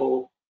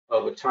example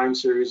of a time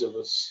series of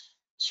a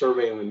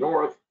survey in the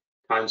north,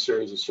 time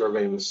series of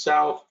survey in the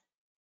south.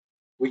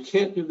 We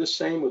can't do the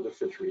same with the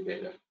fishery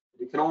data.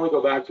 We can only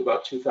go back to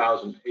about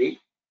 2008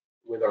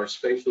 with our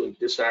spatially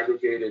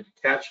disaggregated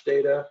catch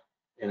data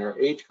and our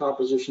age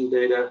composition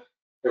data,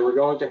 and we're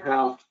going to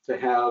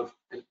have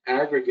an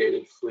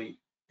aggregated fleet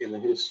in the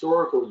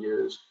historical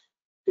years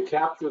to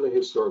capture the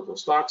historical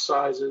stock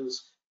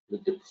sizes, the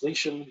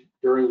depletion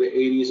during the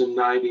 80s and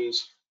 90s.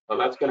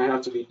 That's going to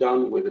have to be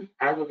done with an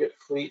aggregate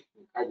fleet,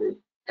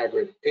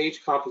 aggregate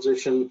age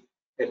composition,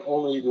 and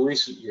only in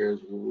recent years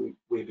will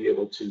we be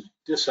able to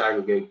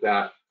disaggregate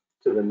that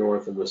to the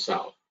north and the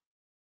south.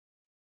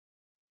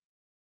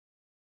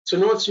 So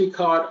North Sea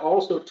cod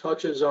also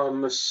touches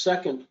on the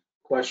second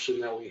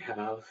question that we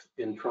have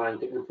in trying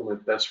to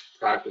implement best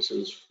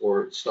practices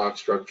for stock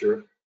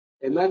structure,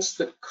 and that's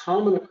the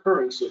common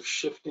occurrence of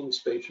shifting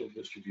spatial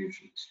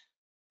distributions.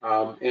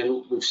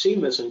 And we've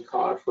seen this in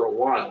cod for a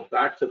while.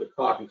 Back to the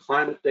cod and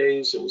climate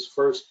days, it was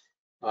first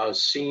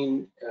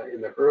seen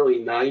in the early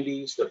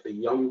 90s that the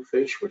young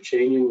fish were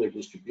changing their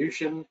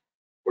distribution,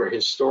 where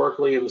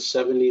historically in the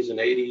 70s and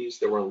 80s,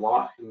 there were a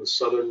lot in the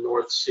southern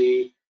North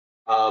Sea.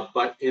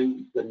 But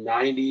in the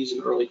 90s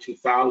and early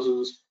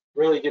 2000s,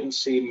 really didn't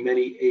see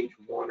many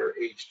H1 or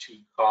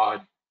H2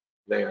 cod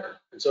there.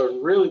 And so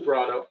it really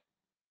brought up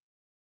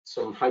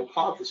some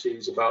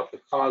hypotheses about the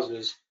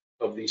causes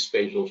of these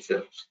spatial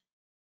shifts.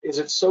 Is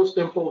it so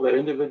simple that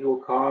individual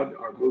cod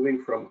are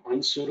moving from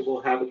unsuitable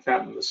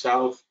habitat in the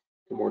south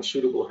to more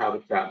suitable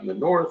habitat in the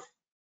north?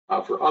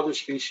 For other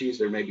species,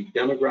 there may be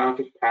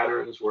demographic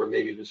patterns where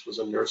maybe this was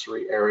a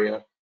nursery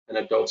area, an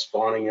adult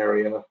spawning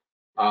area,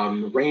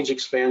 range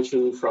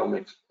expansion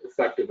from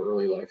effective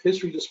early life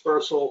history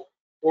dispersal,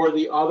 or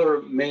the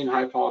other main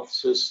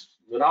hypothesis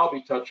that I'll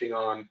be touching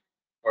on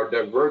are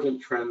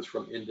divergent trends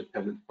from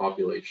independent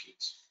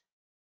populations.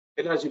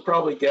 And as you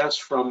probably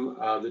guessed from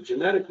the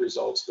genetic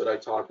results that I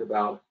talked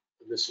about,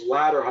 this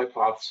latter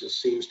hypothesis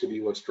seems to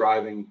be what's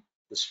driving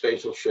the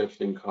spatial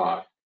shift in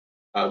cod.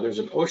 There's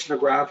an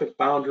oceanographic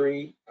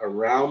boundary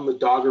around the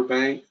Dogger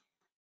Bank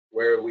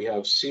where we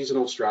have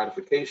seasonal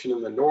stratification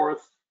in the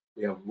north.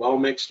 We have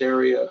well-mixed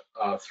area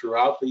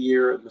throughout the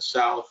year in the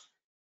south.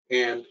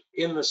 And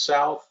in the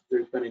south,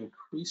 there's been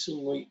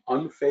increasingly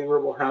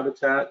unfavorable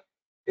habitat.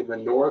 In the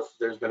north,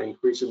 there's been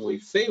increasingly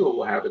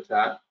favorable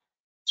habitat.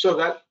 So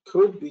that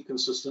could be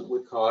consistent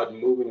with cod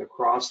moving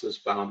across this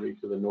boundary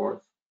to the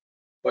north.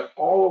 But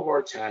all of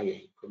our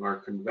tagging, from our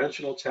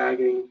conventional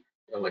tagging,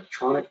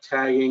 electronic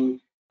tagging,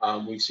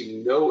 we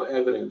see no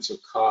evidence of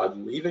cod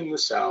leaving the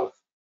south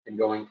and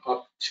going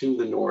up to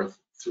the north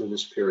through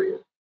this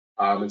period.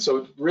 And so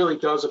it really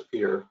does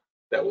appear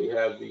that we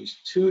have these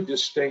two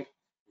distinct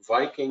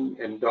Viking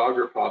and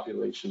Dogger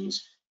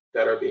populations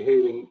that are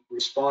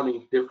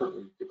responding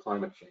differently to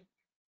climate change.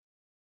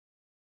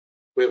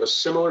 We have a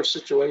similar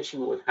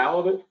situation with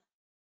halibut.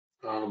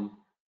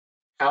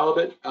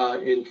 Halibut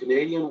in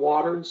Canadian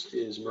waters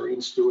is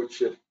Marine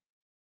Stewardship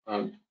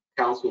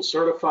Council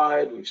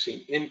certified. We've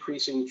seen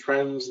increasing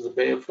trends in the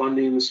Bay of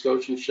Fundy and the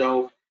Scotian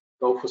Shelf,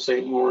 Gulf of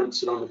St.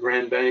 Lawrence, and on the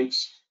Grand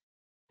Banks.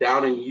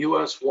 Down in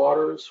U.S.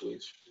 waters, we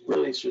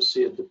really just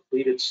see a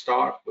depleted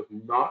stock with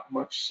not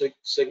much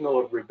signal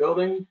of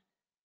rebuilding,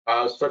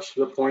 such to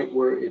the point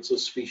where it's a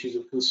species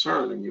of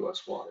concern in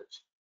U.S.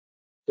 waters.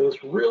 So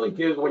this really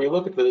gives, when you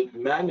look at the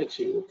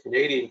magnitude of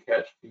Canadian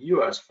catch to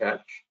U.S.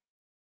 catch,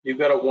 you've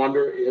got to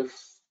wonder if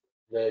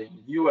the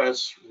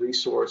U.S.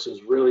 resource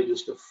is really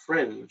just a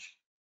fringe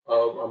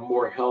of a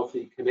more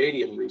healthy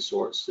Canadian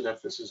resource, and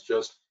if this is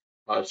just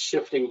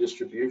shifting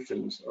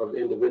distributions of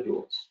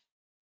individuals.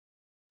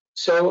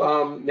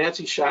 So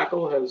Nancy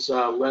Shackle has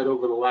led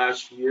over the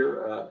last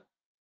year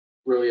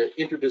really an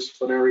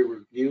interdisciplinary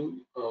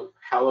review of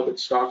halibut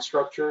stock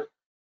structure.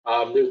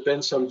 There's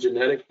been some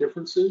genetic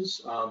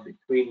differences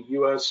between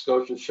U.S.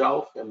 Scotian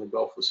Shelf and the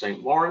Gulf of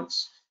St.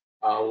 Lawrence.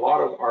 A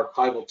lot of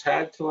archival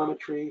tag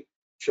telemetry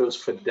shows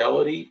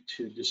fidelity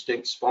to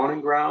distinct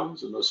spawning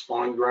grounds, and those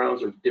spawning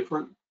grounds are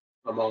different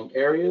among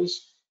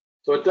areas.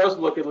 So it does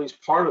look at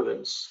least part of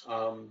this.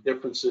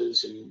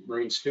 Differences in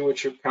Marine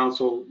Stewardship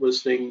Council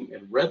listing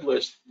and Red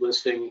List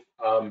listing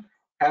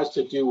has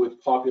to do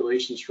with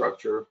population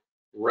structure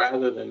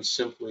rather than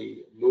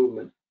simply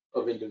movement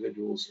of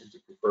individuals into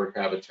preferred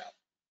habitat.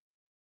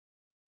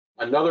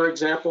 Another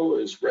example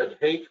is red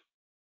hake.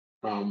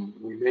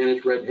 We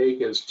manage red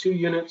hake as 2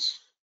 units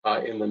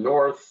in the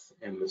north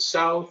and the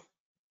south.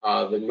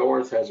 The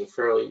north has a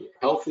fairly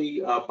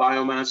healthy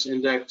biomass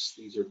index.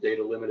 These are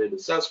data limited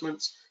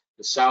assessments.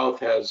 The south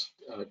has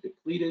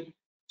depleted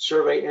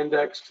survey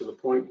index to the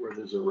point where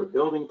there's a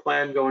rebuilding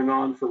plan going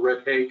on for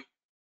red hake.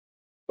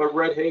 But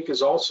red hake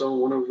is also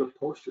one of the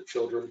poster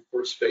children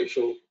for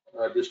spatial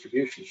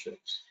distribution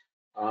shifts.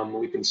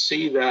 We can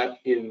see that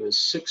in the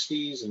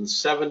 60s and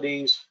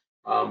 70s,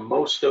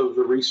 Most of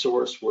the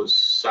resource was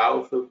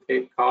south of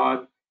Cape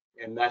Cod,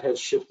 and that has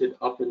shifted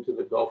up into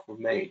the Gulf of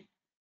Maine.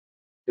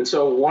 And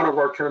so one of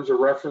our terms of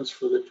reference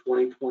for the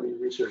 2020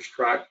 research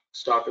track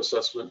stock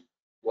assessment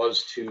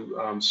was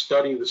to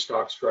study the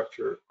stock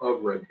structure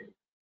of red hake.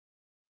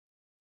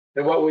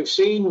 And what we've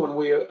seen when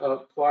we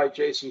apply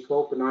Jason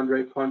Cope and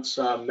Andre Punt's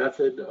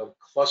method of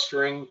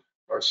clustering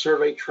our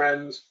survey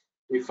trends,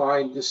 we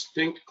find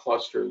distinct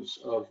clusters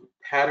of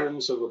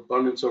patterns of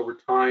abundance over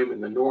time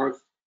in the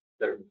north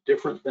that are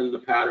different than the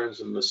patterns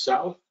in the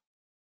south.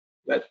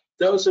 That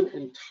doesn't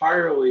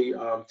entirely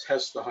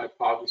test the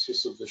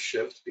hypothesis of the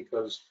shift,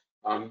 because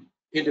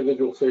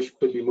individual fish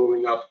could be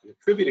moving up,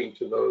 contributing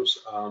to those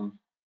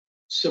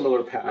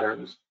similar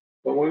patterns.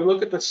 But when we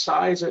look at the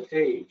size at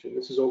age, and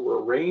this is over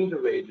a range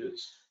of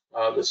ages,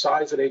 the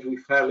size at age, we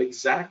have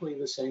exactly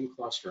the same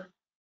clustering.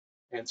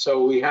 And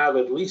so we have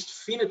at least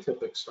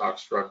phenotypic stock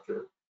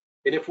structure.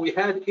 And if we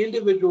had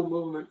individual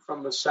movement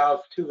from the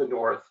south to the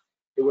north,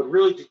 it would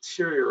really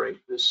deteriorate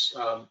this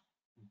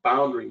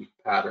boundary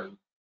pattern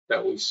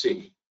that we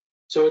see.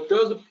 So it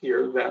does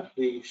appear that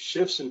the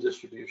shifts in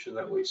distribution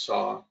that we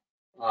saw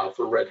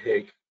for red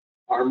hake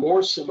are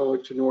more similar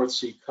to North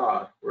Sea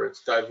cod, where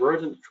it's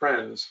divergent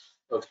trends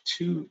of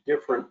two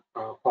different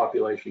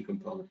population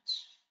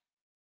components.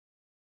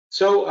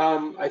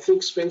 So I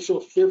think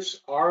spatial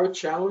shifts are a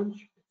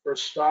challenge for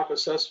stock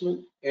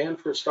assessment and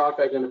for stock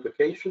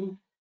identification,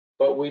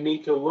 but we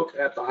need to look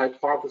at the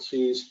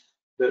hypotheses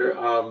that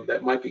are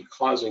that might be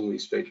causing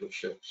these spatial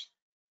shifts.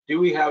 Do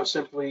we have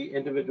simply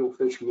individual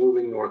fish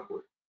moving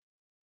northward?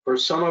 For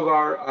some of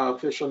our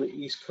fish on the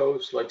East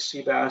Coast, like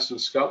sea bass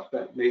and scup,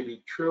 that may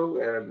be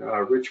true, and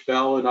Rich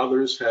Bell and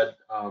others had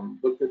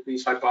looked at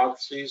these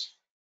hypotheses,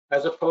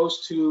 as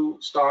opposed to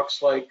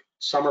stocks like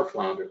summer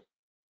flounder,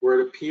 where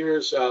it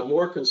appears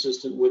more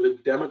consistent with a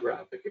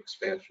demographic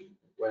expansion.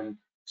 When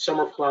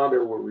summer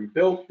flounder were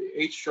rebuilt, the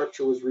age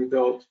structure was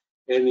rebuilt,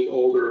 and the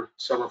older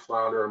summer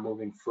flounder are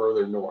moving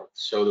further north.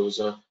 So there was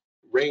a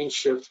range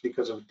shift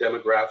because of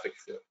demographic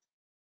shift.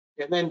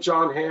 And then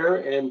John Hare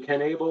and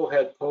Ken Abel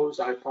had posed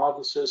a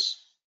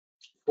hypothesis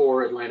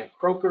for Atlantic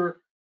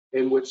croaker,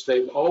 in which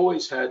they've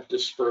always had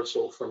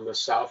dispersal from the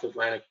South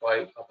Atlantic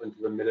bight up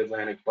into the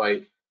Mid-Atlantic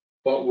bight.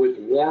 But with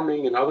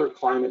warming and other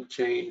climate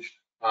change,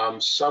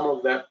 some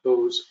of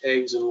those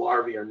eggs and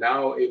larvae are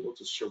now able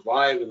to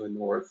survive in the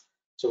north.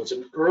 So it's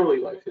an early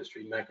life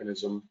history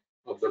mechanism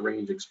of the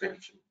range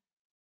expansion.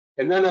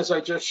 And then, as I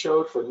just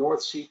showed, for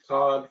North Sea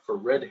cod, for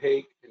red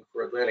hake, and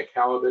for Atlantic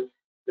halibut,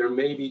 there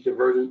may be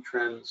divergent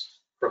trends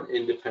from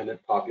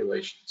independent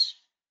populations.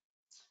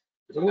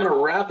 So I'm going to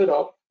wrap it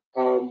up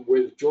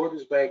with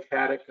Georges Bank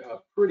haddock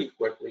pretty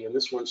quickly, and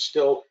this one's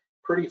still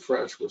pretty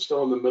fresh. We're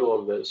still in the middle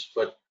of this,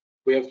 but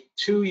we have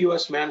 2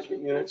 U.S.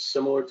 management units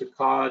similar to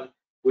cod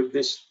with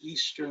this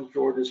eastern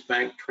Georges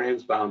Bank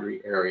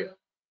transboundary area.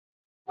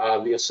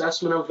 The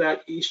assessment of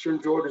that eastern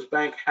Georges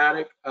Bank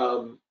haddock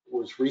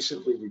was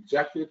recently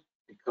rejected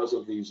because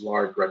of these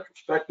large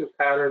retrospective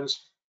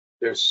patterns.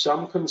 There's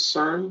some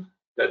concern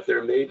that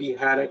there may be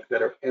haddock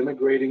that are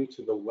emigrating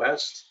to the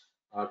west,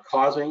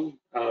 causing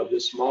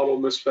this model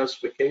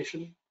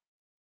misspecification.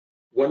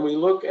 When we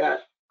look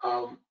at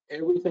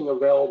everything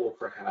available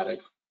for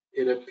haddock,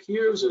 it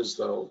appears as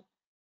though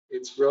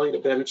it's really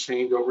been a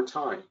change over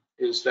time,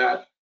 is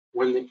that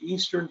when the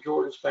Eastern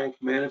Georges Bank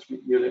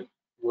Management Unit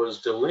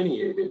was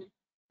delineated,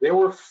 there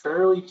were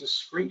fairly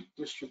discrete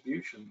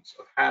distributions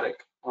of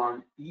haddock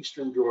on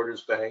Eastern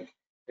Georges Bank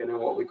and in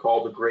what we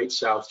call the Great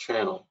South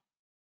Channel.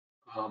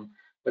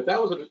 But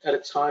that was at a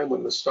time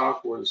when the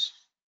stock was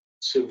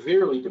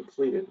severely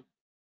depleted.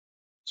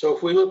 So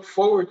if we look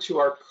forward to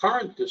our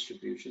current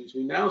distributions,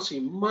 we now see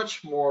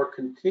much more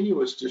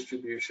continuous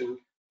distribution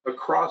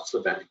across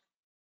the bank.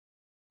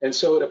 And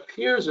so it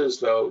appears as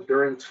though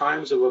during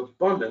times of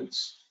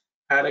abundance,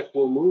 haddock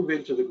will move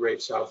into the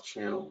Great South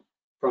Channel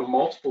from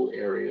multiple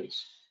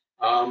areas.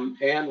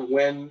 And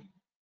when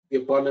the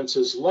abundance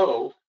is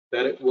low,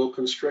 that it will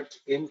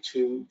constrict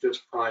into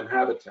just prime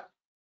habitat.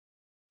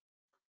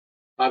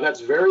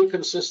 That's very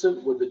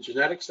consistent with the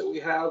genetics that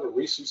we have. A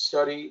recent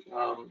study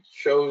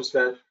shows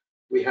that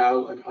we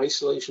have an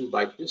isolation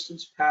by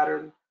distance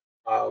pattern,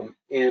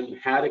 and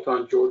haddock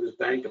on Georges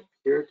Bank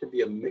appear to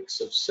be a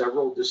mix of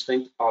several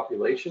distinct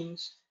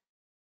populations.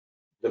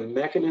 The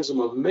mechanism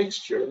of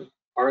mixture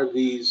are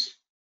these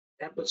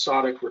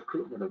episodic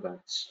recruitment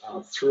events.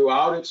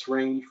 Throughout its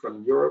range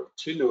from Europe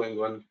to New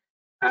England,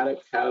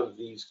 haddock have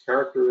these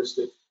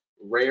characteristic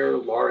rare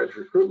large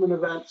recruitment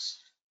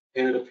events,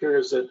 and it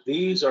appears that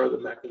these are the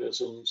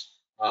mechanisms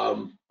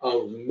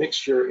of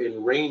mixture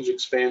in range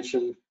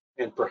expansion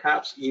and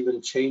perhaps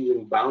even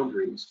changing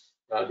boundaries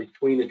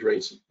between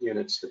adjacent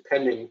units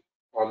depending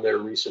on their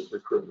recent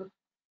recruitment.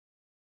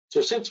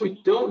 So since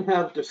we don't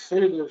have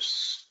definitive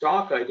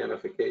stock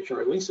identification,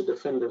 or at least a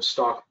definitive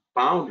stock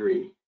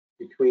boundary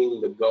between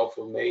the Gulf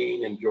of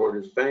Maine and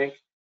Georges Bank,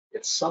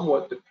 it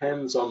somewhat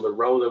depends on the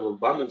relative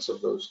abundance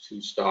of those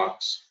two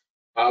stocks.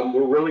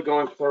 We're really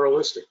going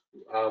pluralistic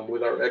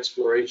with our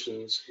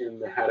explorations in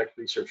the haddock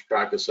research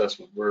track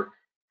assessment. We're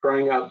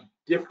trying out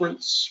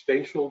different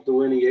spatial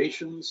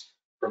delineations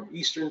from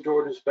eastern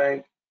Georges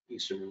Bank,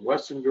 eastern and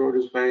western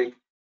Georges Bank,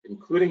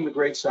 including the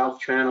Great South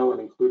Channel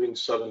and including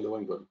southern New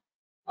England.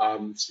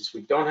 Since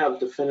we don't have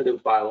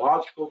definitive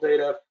biological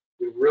data,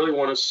 we really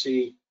want to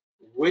see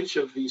which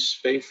of these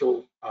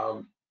spatial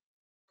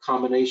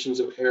combinations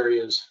of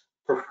areas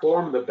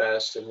perform the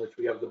best, in which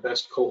we have the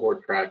best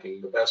cohort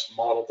tracking, the best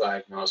model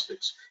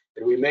diagnostics,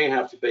 and we may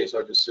have to base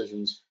our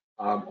decisions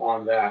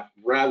on that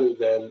rather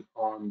than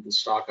on the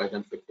stock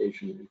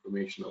identification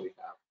information that we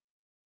have.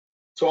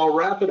 So I'll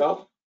wrap it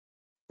up,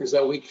 is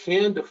that we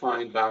can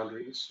define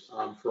boundaries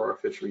for our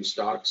fishery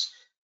stocks.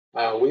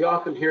 We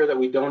often hear that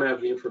we don't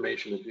have the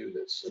information to do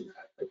this, and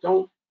I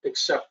don't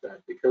accept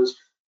that, because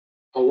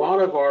a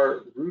lot of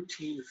our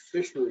routine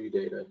fishery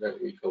data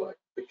that we collect,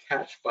 the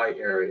catch by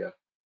area,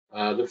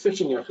 the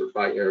fishing effort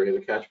by area,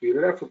 the catch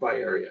unit effort by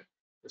area,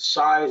 the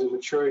size and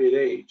maturity at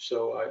age.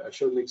 So I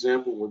showed an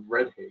example with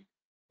red hake,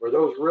 where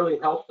those really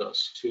helped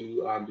us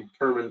to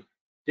determine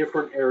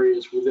different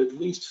areas with at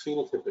least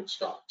phenotypic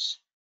stocks.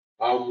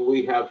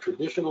 We have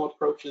traditional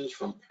approaches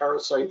from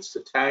parasites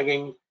to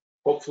tagging.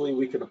 Hopefully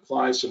we can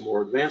apply some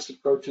more advanced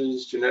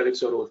approaches,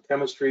 genetics,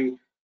 chemistry,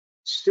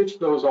 stitch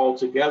those all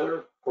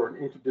together for an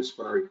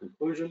interdisciplinary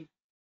conclusion.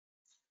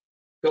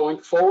 Going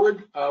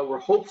forward, we're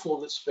hopeful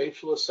that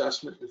spatial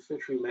assessment and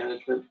fishery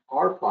management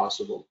are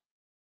possible.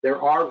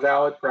 There are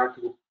valid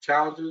practical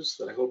challenges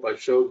that I hope I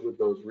showed with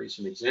those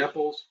recent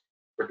examples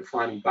for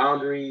defining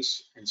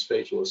boundaries and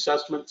spatial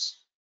assessments.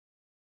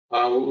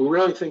 We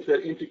really think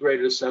that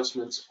integrated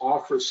assessments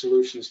offer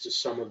solutions to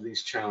some of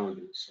these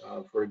challenges.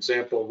 For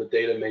example, the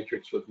data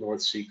matrix with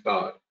North Sea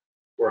cod.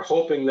 We're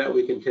hoping that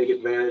we can take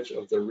advantage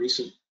of the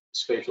recent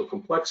spatial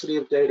complexity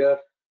of data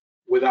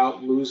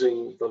without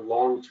losing the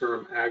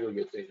long-term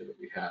aggregate data that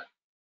we had.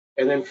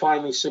 And then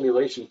finally,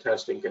 simulation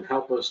testing can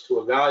help us to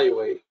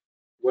evaluate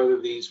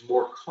whether these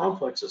more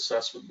complex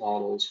assessment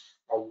models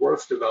are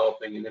worth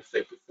developing and if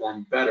they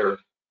perform better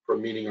for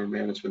meeting our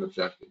management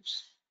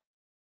objectives.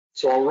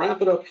 So I'll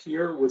wrap it up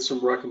here with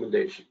some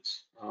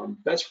recommendations.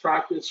 Best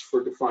practice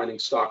for defining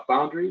stock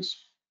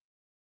boundaries.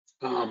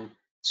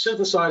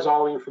 Synthesize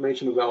all the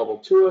information available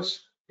to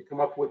us to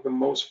come up with the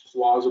most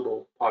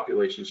plausible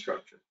population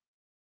structure.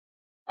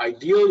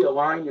 Ideally,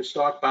 align your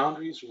stock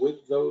boundaries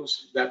with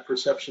that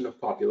perception of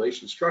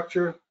population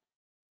structure.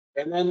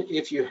 And then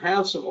if you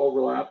have some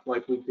overlap,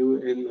 like we do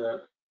in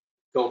the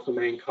Gulf of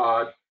Maine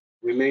cod,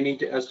 we may need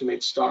to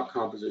estimate stock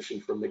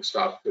composition for mixed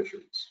stock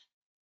fisheries.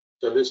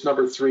 So this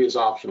number 3 is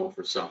optional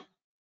for some.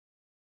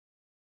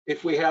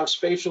 If we have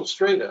spatial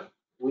strata,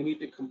 we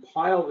need to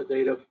compile the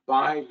data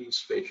by these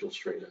spatial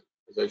strata,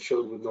 as I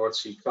showed with North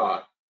Sea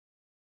cod.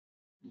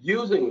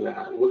 Using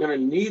that, we're going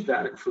to need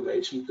that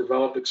information to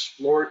develop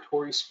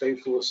exploratory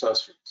spatial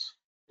assessments.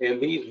 And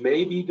these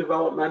may be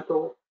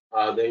developmental,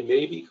 they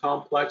may be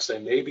complex, they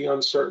may be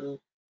uncertain,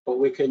 but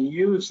we can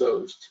use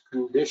those to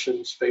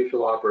condition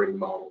spatial operating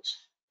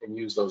models and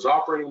use those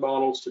operating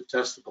models to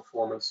test the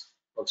performance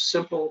of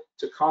simple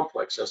to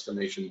complex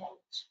estimation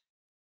models.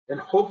 And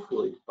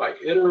hopefully, by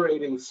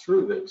iterating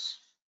through this,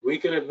 we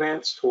can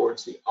advance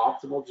towards the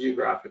optimal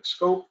geographic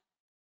scope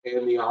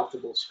and the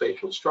optimal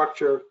spatial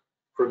structure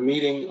for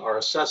meeting our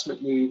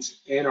assessment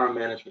needs and our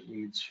management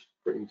needs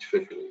for each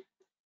fishery.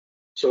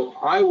 So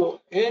I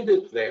will end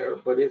it there,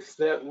 but if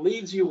that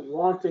leaves you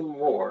wanting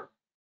more,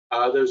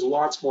 there's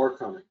lots more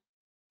coming.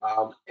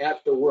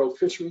 At the World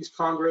Fisheries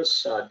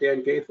Congress,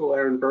 Dan Gaethel,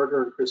 Aaron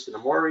Berger, and Kristen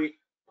Amori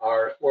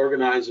are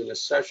organizing a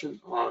session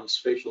on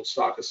spatial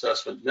stock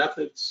assessment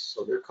methods,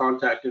 so their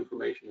contact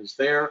information is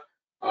there.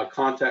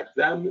 Contact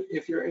them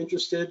if you're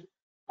interested.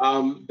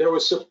 There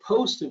was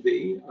supposed to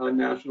be a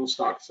national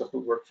stock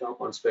assessment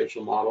workshop on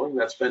spatial modeling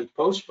that's been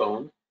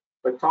postponed,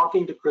 but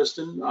talking to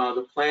Kristen,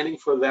 the planning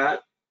for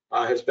that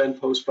has been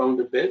postponed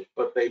a bit,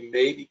 but they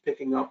may be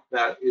picking up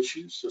that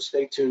issue, so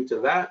stay tuned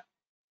to that.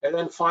 And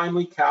then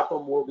finally,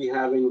 CAPM will be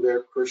having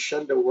their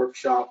Crescendo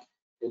workshop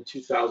in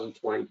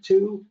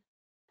 2022,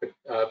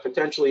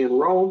 potentially in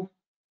Rome,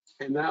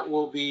 and that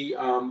will be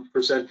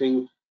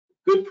presenting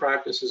good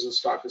practices in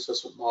stock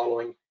assessment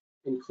modeling,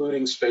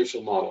 including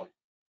spatial modeling.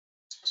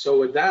 So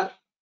with that,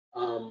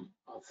 I'll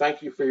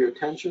thank you for your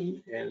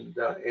attention and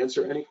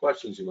answer any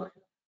questions you might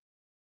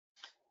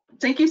have.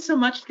 Thank you so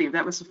much, Steve.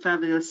 That was a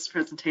fabulous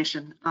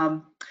presentation.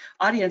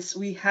 Audience,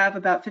 we have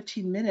about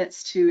 15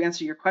 minutes to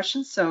answer your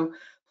questions, so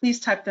please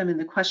type them in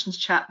the questions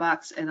chat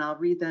box and I'll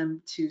read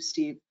them to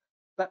Steve.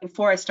 But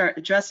before I start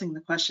addressing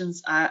the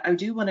questions, I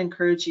do want to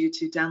encourage you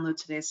to download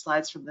today's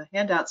slides from the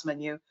handouts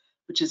menu,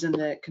 which is in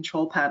the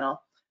control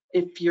panel.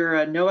 If you're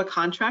a NOAA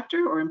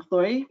contractor or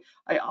employee,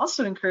 I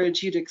also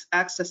encourage you to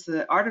access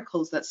the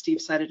articles that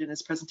Steve cited in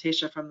his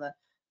presentation from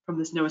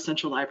this NOAA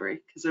Central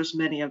Library, because there's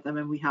many of them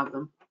and we have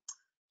them.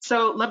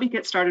 So let me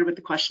get started with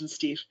the questions,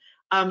 Steve.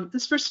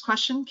 This first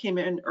question came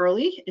in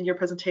early in your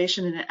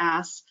presentation and it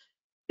asks,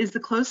 is the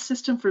closed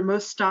system for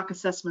most stock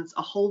assessments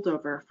a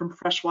holdover from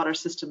freshwater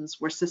systems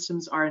where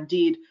systems are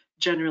indeed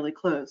generally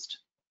closed?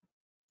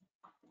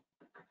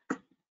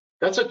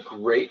 That's a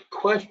great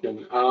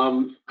question.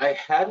 I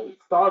hadn't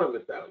thought of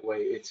it that way.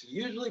 It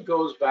usually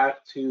goes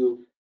back to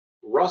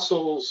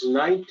Russell's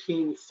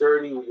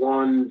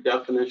 1931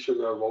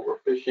 definition of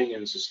overfishing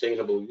and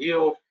sustainable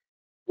yield,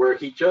 where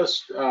he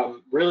just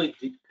really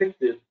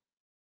depicted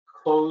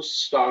closed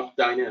stock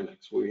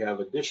dynamics. We have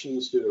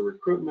additions due to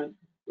recruitment,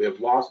 we have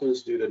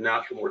losses due to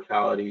natural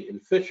mortality in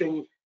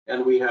fishing,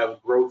 and we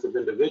have growth of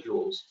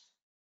individuals.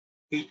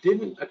 He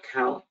didn't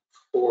account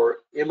for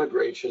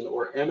immigration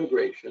or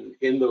emigration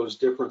in those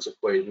difference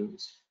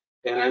equations.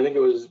 And I think it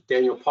was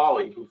Daniel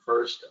Pauly who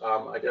first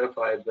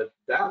identified that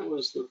that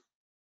was the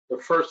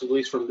first, at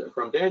least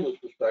from Daniel's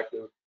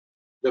perspective,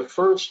 the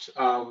first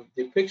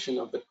depiction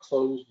of the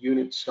closed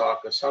unit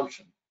stock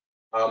assumption.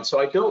 So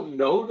I don't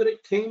know that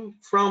it came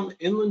from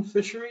inland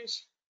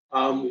fisheries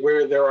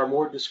where there are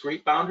more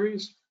discrete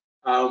boundaries,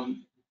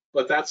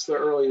 but that's the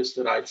earliest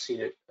that I'd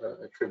seen it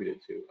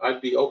attributed to. I'd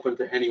be open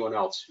to anyone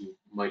else who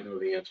might know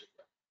the answer to that.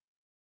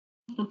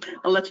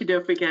 I'll let you know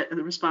if we get a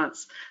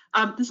response.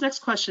 This next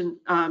question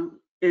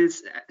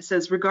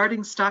says,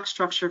 regarding stock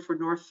structure for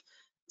North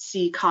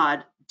Sea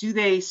cod, do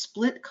they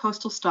split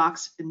coastal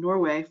stocks in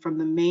Norway from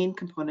the main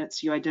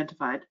components you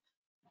identified?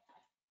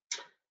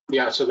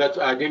 Yeah, so that's,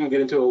 I didn't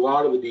get into a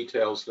lot of the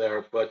details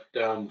there, but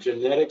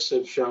genetics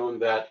have shown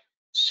that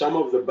some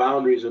of the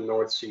boundaries in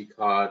North Sea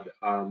cod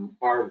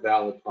are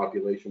valid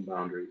population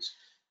boundaries.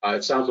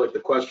 It sounds like the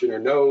questioner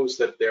knows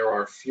that there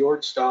are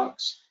fjord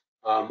stocks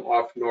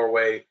off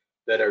Norway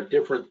that are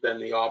different than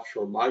the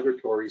offshore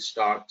migratory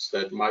stocks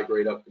that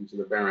migrate up into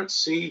the Barents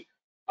Sea.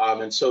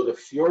 And so the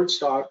fjord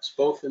stocks,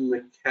 both in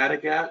the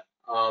Kattegat,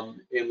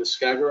 in the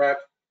Skagerrak,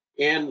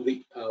 and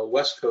the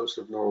west coast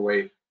of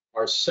Norway,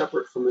 are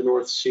separate from the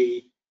North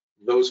Sea.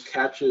 Those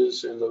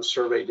catches and those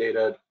survey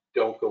data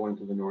don't go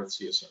into the North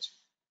Sea assessment.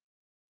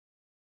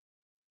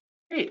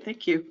 Great,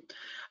 thank you.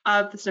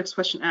 This next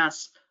question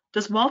asks,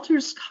 does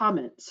Walter's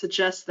comment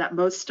suggest that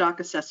most stock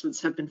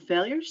assessments have been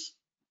failures?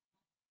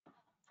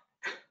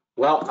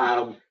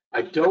 Well,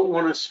 I don't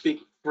want to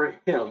speak for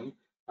him,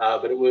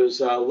 but it was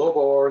Lobo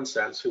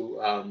Orensens who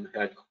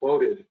had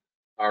quoted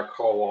our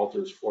Carl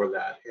Walters for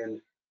that. And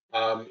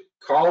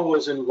Carl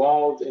was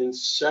involved in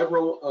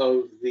several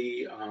of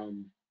the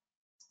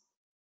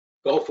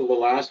Gulf of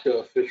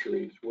Alaska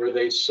fisheries where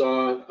they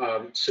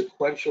saw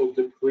sequential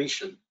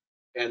depletion.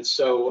 And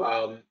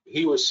so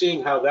he was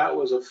seeing how that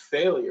was a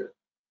failure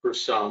for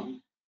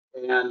some.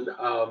 And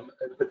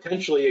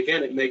potentially,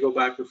 again, it may go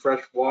back to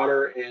fresh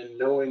water and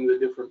knowing the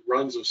different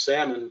runs of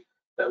salmon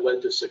that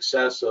led to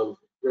success of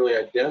really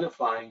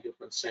identifying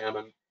different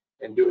salmon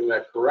and doing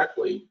that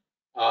correctly.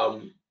 I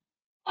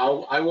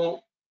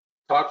won't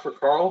talk for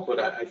Carl, but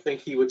I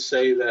think he would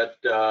say that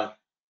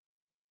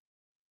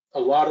a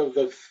lot of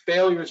the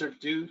failures are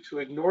due to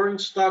ignoring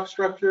stock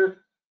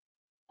structure.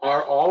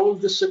 Are all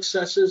of the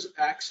successes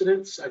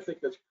accidents? I think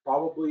that's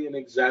probably an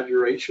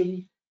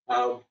exaggeration,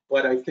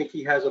 but I think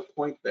he has a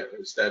point there,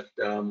 is that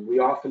we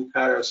often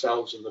pat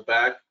ourselves in the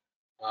back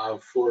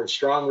for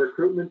strong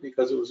recruitment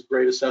because it was a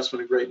great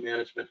assessment and great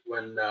management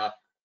when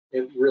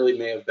it really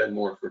may have been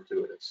more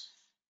fortuitous.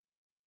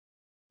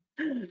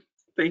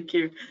 Thank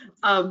you.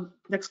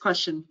 Next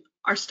question.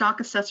 Are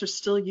stock assessors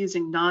still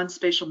using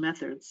non-spatial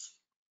methods?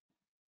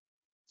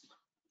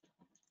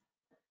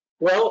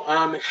 Well,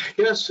 I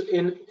guess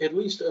in at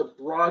least a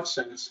broad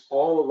sense,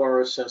 all of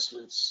our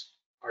assessments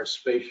are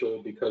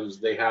spatial because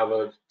they have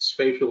a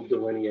spatial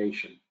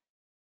delineation.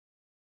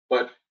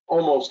 But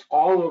almost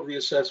all of the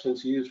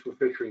assessments used for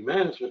fishery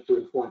management to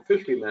inform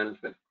fishery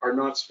management are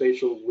not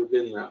spatial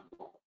within that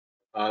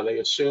model. They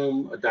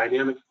assume a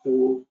dynamic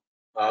pool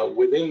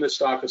within the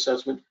stock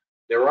assessment.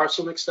 There are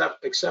some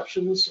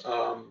exceptions.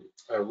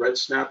 Red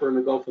snapper in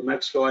the Gulf of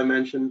Mexico I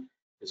mentioned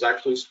is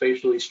actually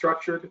spatially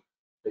structured.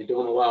 They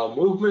don't allow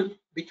movement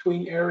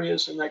between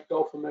areas in that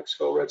Gulf of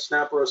Mexico red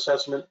snapper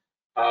assessment.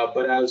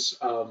 But as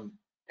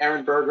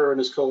Aaron Berger and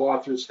his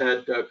co-authors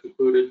had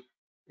concluded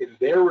in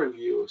their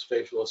review of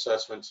spatial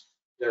assessments,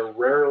 they're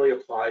rarely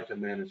applied to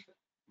management.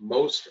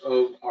 Most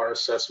of our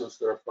assessments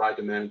that are applied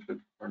to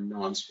management are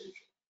non-spatial.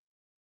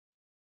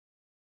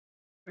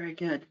 Very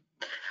good.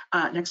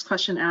 Next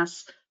question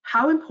asks,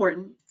 how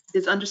important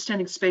is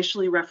understanding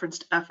spatially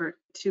referenced effort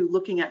to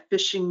looking at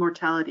fishing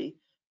mortality,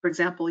 for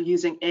example,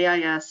 using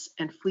AIS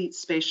and fleet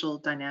spatial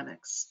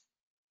dynamics?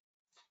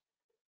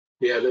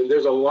 Yeah,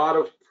 there's a lot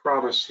of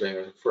promise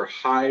there for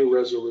high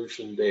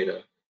resolution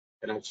data.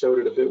 And I showed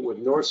it a bit with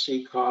North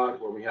Sea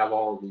cod, where we have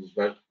all of these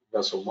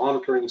vessel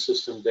monitoring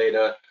system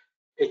data.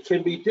 It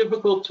can be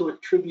difficult to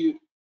attribute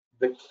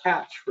the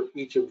catch for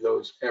each of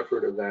those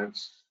effort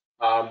events.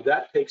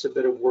 That takes a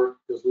bit of work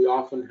because we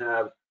often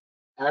have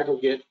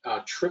aggregate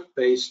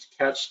trip-based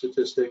catch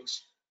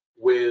statistics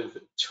with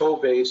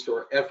tow-based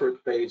or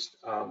effort-based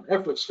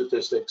effort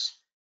statistics.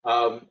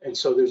 And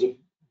so there's a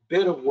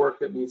bit of work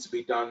that needs to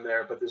be done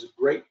there, but there's a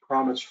great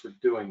promise for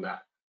doing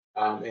that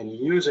and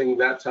using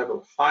that type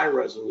of high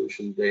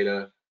resolution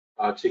data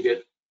to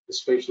get the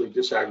spatially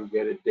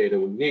disaggregated data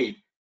we need.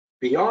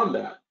 Beyond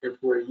that,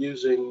 if we're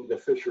using the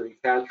fishery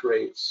catch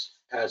rates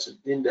as an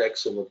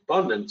index of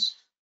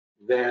abundance,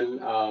 then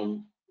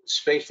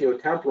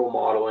spatiotemporal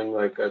modeling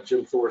like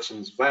Jim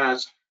Thorson's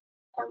VAST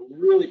are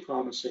really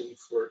promising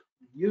for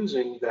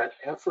using that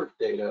effort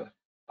data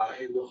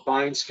and the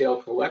fine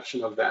scale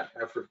collection of that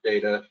effort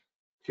data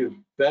to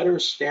better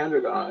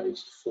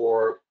standardize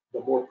for the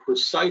more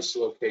precise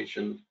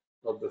location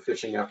of the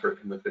fishing effort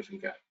in the fishing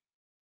catch.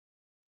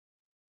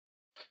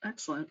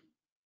 Excellent.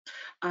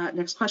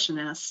 Next question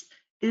asks,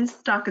 is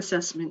stock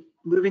assessment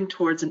moving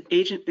towards an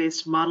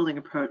agent-based modeling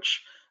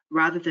approach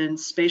rather than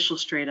spatial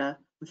strata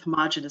with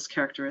homogeneous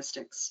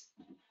characteristics?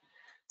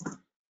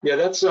 Yeah,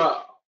 that's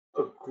a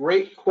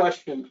great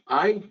question.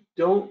 I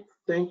don't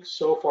think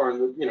so far, in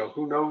the,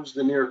 who knows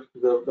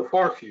the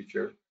far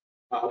future.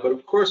 But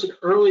of course, in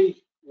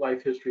early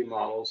life history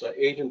models,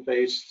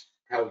 agent-based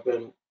have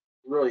been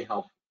really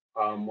helpful.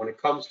 When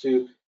it comes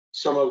to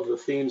some of the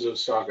themes of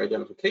stock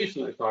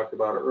identification I talked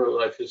about, early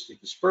life history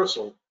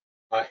dispersal,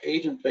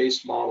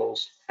 agent-based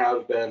models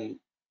have been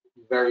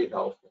very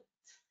helpful.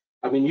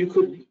 I mean, you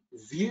could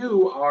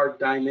view our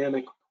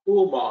dynamic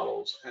pool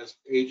models as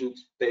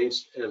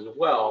agent-based as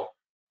well,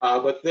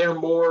 but they're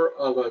more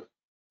of a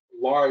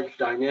large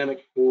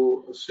dynamic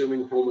pool,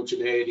 assuming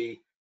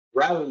homogeneity,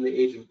 rather than the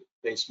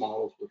agent-based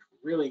models, which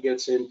really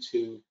gets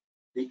into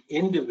the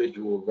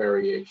individual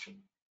variation.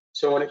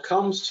 So when it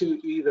comes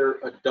to either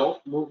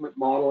adult movement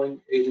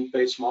modeling,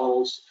 agent-based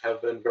models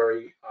have been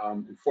very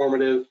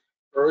informative.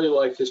 Early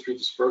life history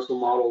dispersal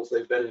models,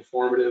 they've been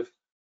informative.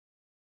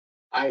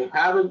 I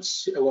haven't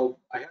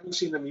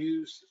seen them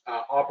used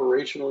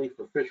operationally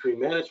for fishery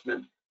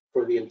management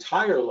for the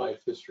entire life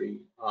history.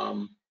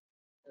 And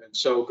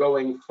so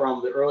going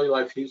from the early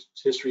life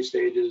history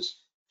stages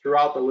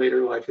throughout the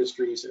later life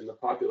histories and the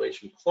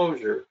population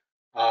closure,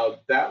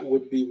 that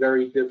would be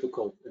very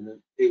difficult in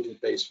an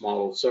agent-based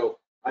model. So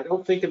I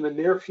don't think in the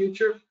near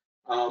future,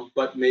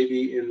 but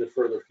maybe in the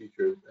further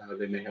future,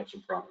 they may have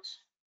some promise.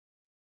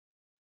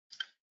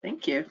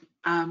 Thank you.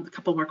 A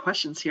couple more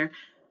questions here.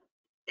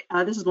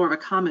 This is more of a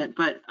comment,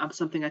 but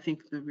something I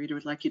think the reader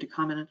would like you to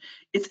comment on.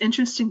 It's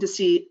interesting to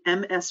see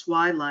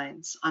MSY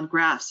lines on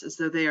graphs as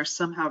though they are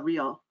somehow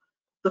real.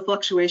 The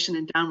fluctuation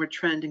and downward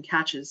trend in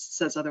catches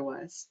says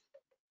otherwise.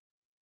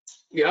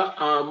 Yeah,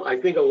 I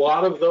think a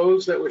lot of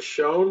those that were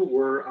shown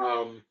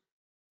were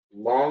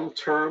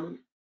long-term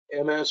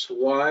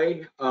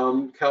MSY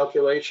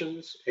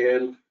calculations,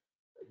 and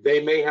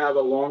they may have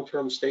a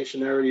long-term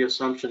stationarity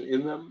assumption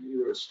in them,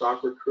 either a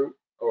stock recruit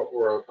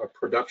or a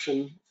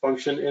production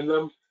function in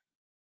them.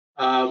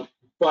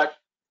 But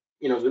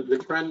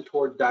the trend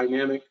toward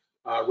dynamic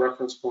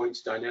reference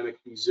points, dynamic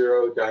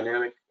B0,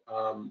 dynamic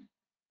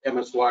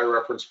MSY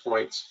reference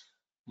points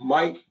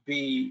might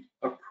be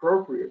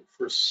appropriate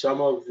for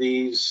some of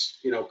these,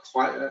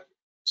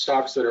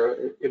 stocks that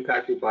are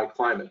impacted by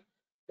climate.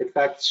 In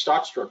fact,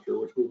 stock structure,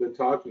 which we've been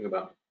talking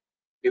about,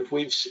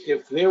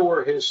 if there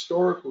were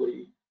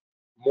historically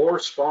more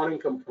spawning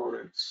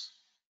components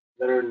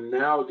that are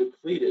now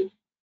depleted,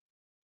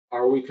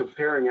 are we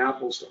comparing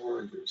apples to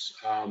oranges?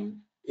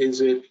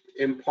 Is it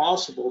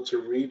impossible to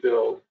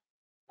rebuild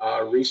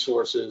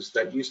resources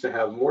that used to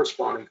have more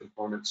spawning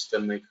components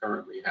than they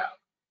currently have?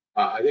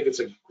 I think it's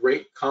a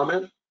great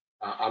comment.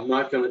 I'm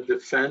not going to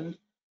defend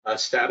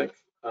static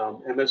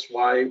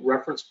MSY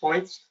reference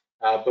points,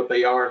 but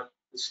they are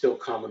still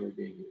commonly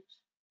being used.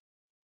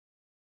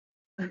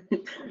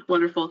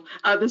 Wonderful.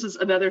 This is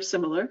another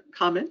similar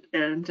comment,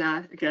 and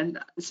again,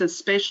 it says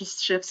spatial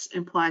shifts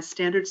imply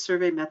standard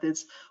survey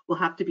methods will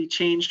have to be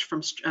changed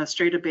from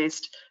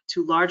strata-based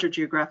to larger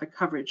geographic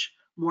coverage.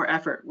 More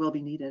effort will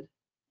be needed.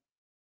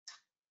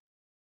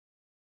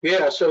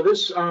 Yeah, so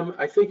this,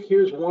 I think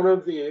here's one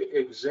of the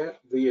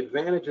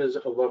advantages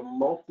of a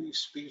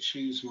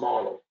multi-species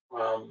model.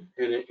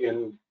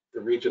 In the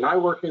region I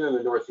work in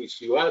the Northeast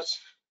US,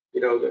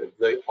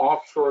 the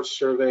offshore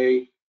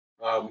survey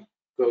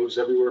goes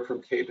everywhere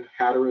from Cape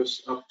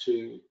Hatteras up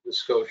to the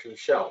Scotian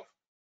Shelf.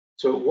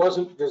 So it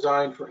wasn't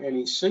designed for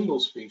any single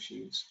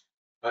species.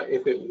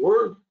 If it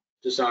were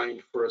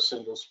designed for a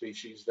single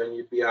species, then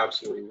you'd be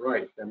absolutely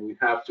right. Then we'd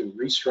have to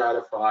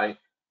re-stratify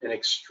and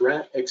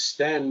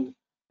extend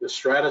the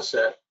strata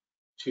set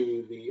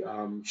to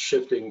the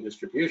shifting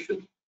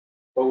distribution.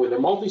 But with a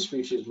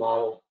multi-species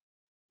model,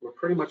 we're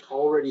pretty much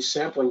already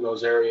sampling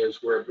those areas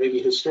where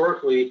maybe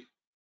historically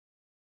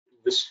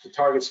the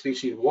target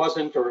species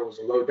wasn't, or it was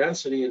a low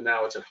density, and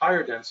now it's at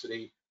higher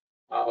density.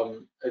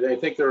 And I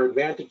think there are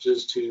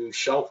advantages to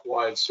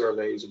shelf-wide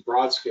surveys and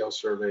broad-scale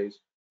surveys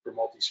for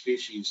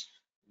multi-species.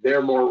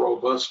 They're more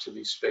robust to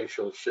these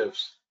spatial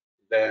shifts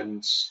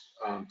than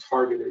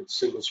targeted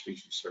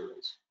single-species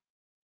surveys.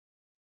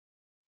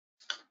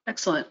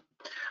 Excellent.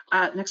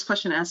 Next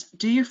question asks,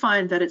 do you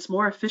find that it's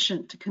more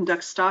efficient to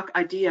conduct stock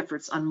ID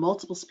efforts on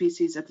multiple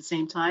species at the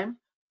same time,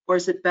 or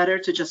is it better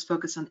to just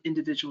focus on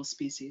individual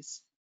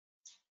species?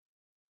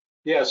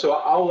 Yeah, so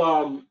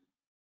I'll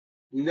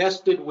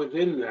nested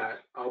within that,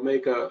 I'll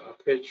make a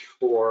pitch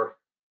for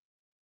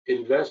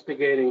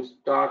investigating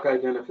stock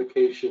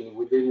identification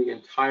within the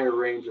entire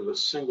range of a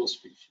single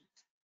species.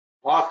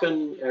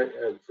 Often,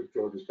 for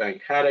George's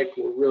Bank haddock,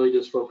 we're really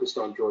just focused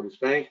on George's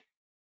Bank.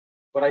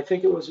 but I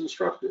think it was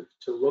instructive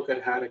to look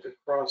at haddock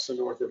across the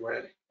North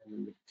Atlantic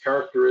and the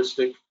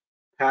characteristic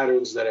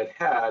patterns that it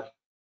had.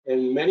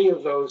 And many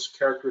of those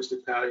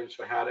characteristic patterns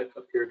for haddock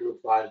appear to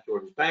apply to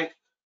Georges Bank.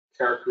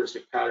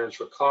 Characteristic patterns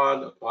for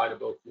cod apply to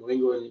both New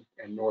England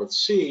and North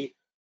Sea.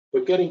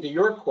 But getting to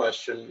your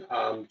question,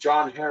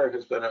 John Hare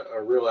has been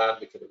a real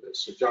advocate of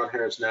this. So John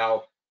Hare is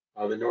now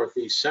the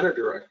Northeast Center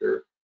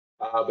Director,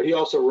 but he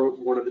also wrote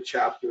one of the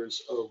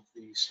chapters of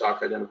the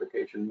Stock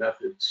Identification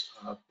Methods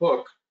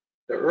book,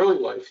 the early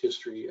life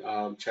history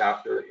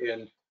chapter.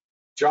 And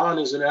John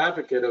is an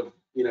advocate of,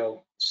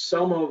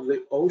 some of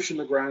the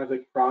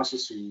oceanographic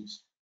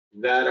processes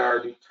that are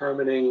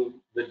determining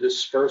the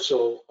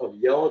dispersal of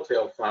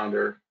yellowtail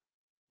flounder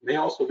may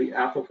also be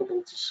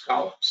applicable to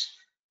scallops.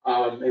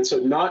 And so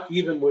not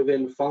even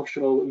within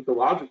functional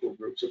ecological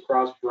groups,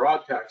 across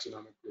broad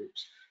taxonomic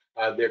groups,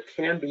 there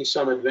can be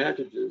some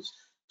advantages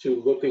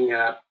to looking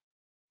at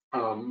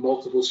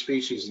multiple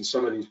species in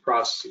some of these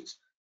processes.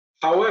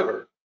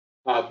 However,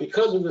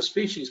 because of the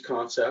species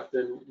concept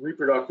and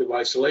reproductive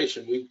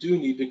isolation, we do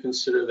need to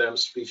consider them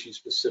species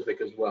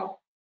specific as well.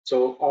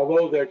 So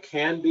although there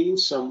can be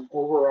some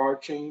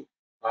overarching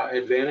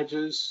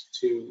advantages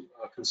to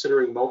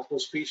considering multiple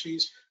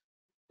species,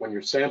 when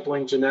you're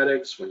sampling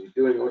genetics, when you're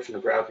doing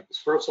oceanographic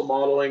dispersal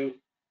modeling,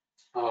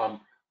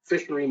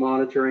 fishery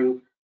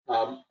monitoring,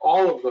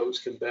 all of those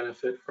can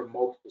benefit from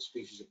multiple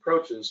species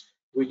approaches.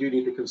 We do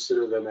need to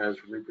consider them as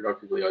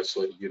reproductively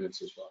isolated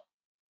units as well.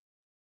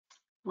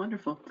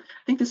 Wonderful. I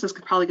think this is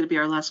probably going to be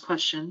our last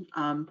question.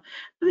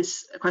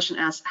 This question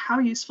asks, how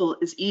useful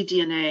is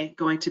eDNA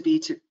going to be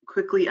to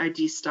quickly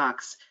ID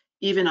stocks,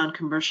 even on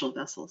commercial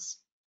vessels?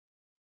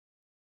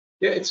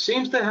 Yeah, it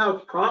seems to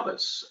have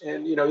promise.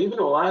 And, even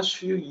the last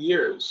few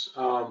years,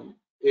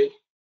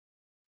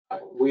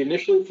 we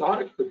initially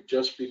thought it could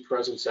just be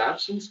presence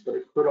absence, but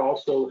it could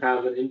also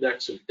have an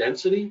index of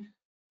density.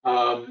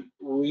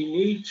 We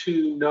need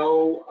to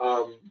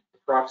know the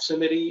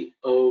proximity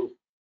of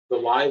the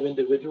live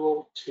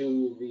individual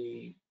to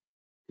the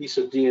piece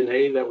of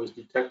DNA that was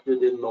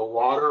detected in the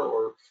water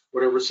or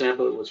whatever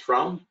sample it was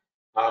from.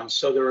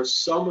 So there are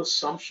some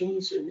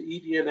assumptions in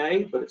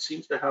eDNA, but it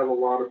seems to have a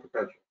lot of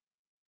potential.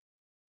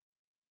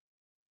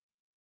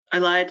 I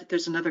lied,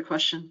 there's another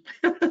question.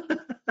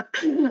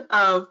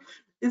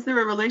 Is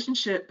there a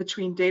relationship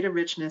between data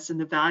richness and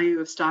the value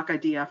of stock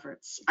ID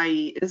efforts?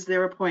 i.e., is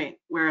there a point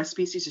where a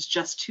species is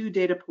just too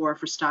data poor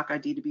for stock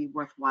ID to be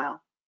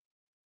worthwhile?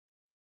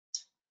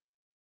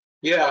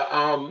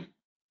 Yeah,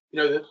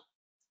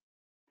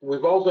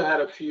 we've also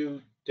had a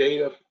few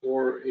data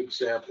poor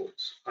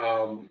examples,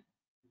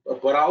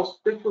 but I'll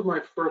stick with my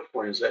first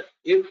point, is that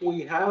if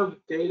we have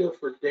data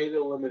for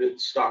data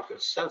limited stock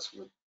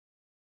assessment,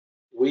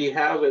 we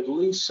have at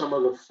least some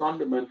of the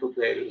fundamental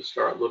data to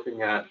start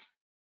looking at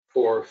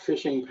for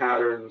fishing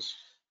patterns,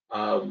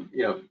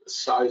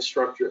 size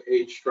structure,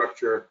 age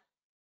structure.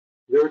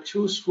 There are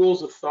two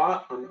schools of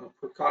thought on a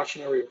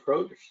precautionary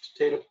approach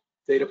to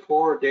data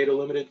poor or data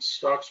limited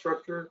stock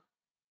structure.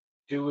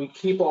 Do we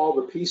keep all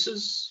the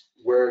pieces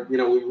where,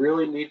 we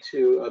really need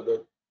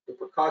to, the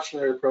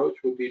precautionary approach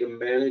would be to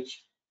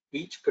manage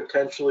each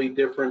potentially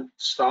different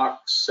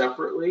stock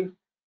separately,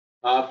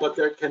 but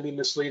that can be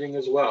misleading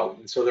as well.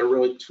 And so there are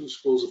really two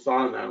schools of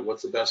thought on that,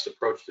 what's the best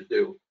approach to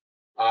do.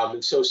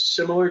 And so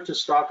similar to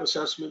stock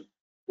assessment,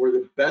 where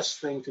the best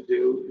thing to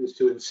do is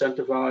to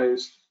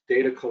incentivize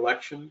data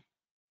collection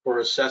for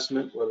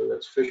assessment, whether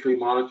that's fishery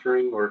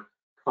monitoring or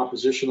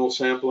compositional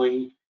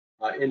sampling,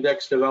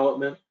 index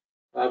development.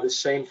 The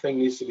same thing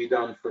needs to be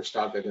done for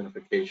stock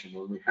identification.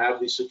 When we have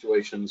these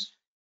situations,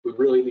 we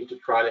really need to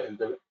try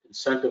to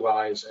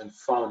incentivize and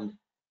fund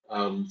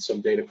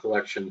some data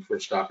collection for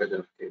stock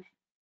identification.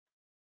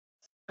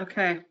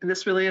 Okay, and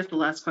this really is the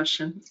last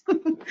question.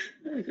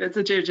 It's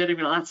generating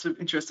lots of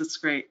interest, it's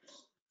great.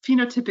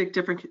 Phenotypic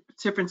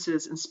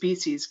differences in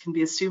species can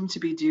be assumed to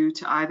be due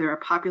to either a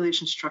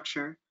population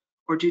structure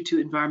or due to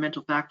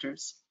environmental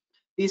factors.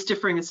 These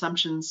differing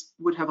assumptions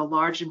would have a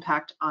large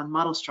impact on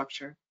model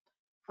structure.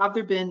 Have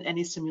there been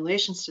any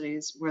simulation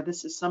studies where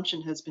this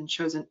assumption has been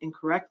chosen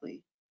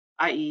incorrectly,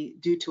 i.e.,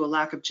 due to a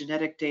lack of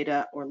genetic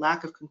data or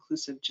lack of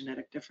conclusive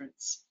genetic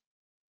difference?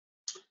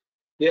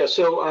 Yeah,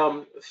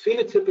 so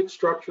phenotypic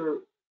structure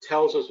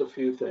tells us a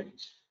few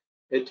things.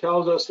 It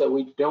tells us that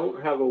we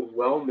don't have a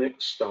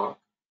well-mixed stock,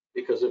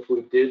 because if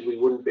we did, we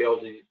wouldn't be able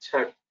to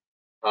detect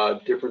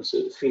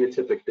differences,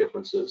 phenotypic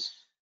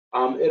differences.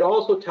 It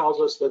also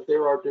tells us that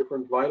there are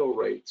different vital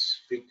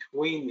rates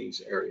between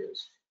these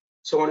areas.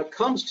 So when it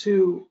comes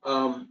to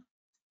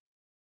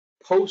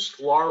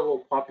post-larval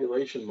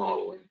population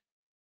modeling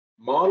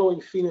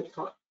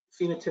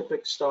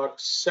phenotypic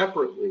stocks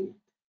separately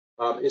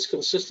is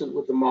consistent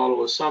with the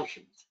model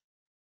assumptions.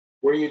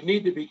 Where you'd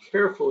need to be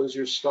careful is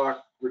your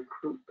stock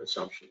recruit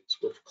assumptions,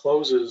 which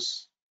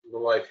closes the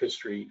life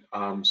history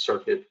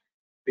circuit,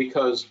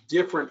 because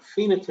different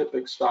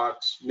phenotypic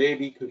stocks may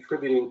be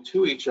contributing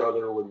to each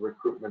other with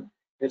recruitment.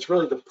 It's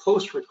really the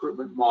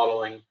post-recruitment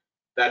modeling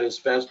that is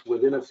best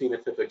within a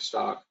phenotypic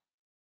stock.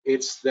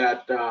 It's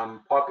that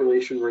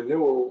population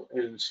renewal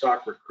and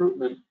stock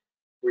recruitment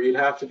where you'd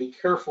have to be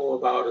careful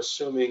about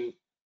assuming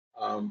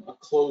a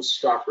closed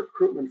stock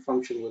recruitment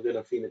function within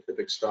a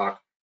phenotypic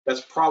stock.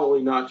 That's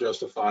probably not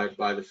justified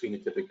by the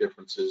phenotypic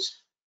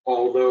differences,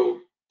 although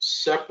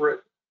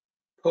separate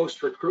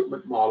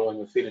post-recruitment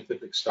modeling of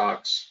phenotypic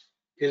stocks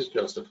is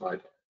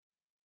justified.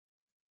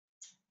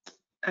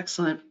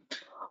 Excellent.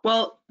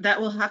 Well, that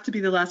will have to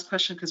be the last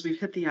question because we've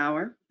hit the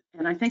hour.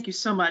 And I thank you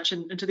so much,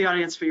 and to the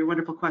audience for your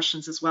wonderful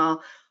questions as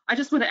well. I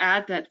just want to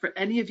add that for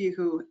any of you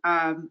who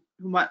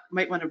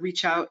might want to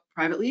reach out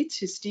privately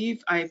to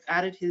Steve, I've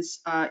added his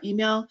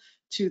email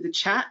to the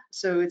chat,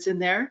 so it's in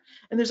there.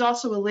 And there's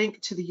also a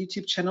link to the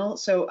YouTube channel.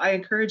 So I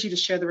encourage you to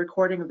share the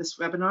recording of this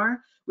webinar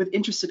with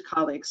interested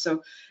colleagues.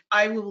 So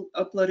I will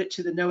upload it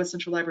to the NOAA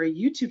Central Library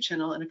YouTube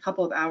channel in a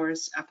couple of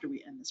hours after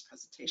we end this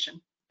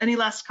presentation. Any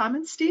last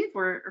comments, Steve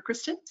or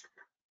Kristen?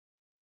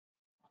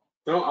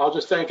 No, I'll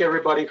just thank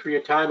everybody for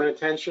your time and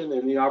attention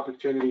and the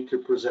opportunity to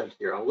present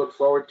here. I'll look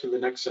forward to the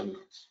next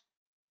seminars.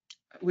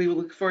 We will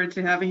look forward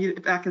to having you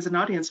back as an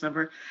audience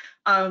member.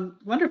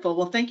 Wonderful.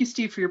 Well, thank you,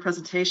 Steve, for your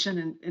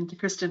presentation, and to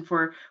Kristen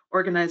for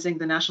organizing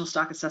the National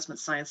Stock Assessment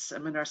Science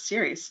Seminar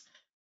Series.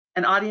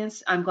 And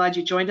audience, I'm glad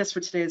you joined us for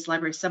today's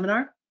library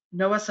seminar.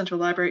 NOAA Central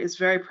Library is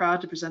very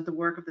proud to present the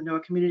work of the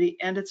NOAA community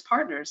and its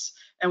partners,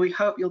 and we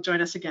hope you'll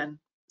join us again.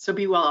 So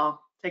be well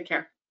all. Take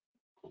care.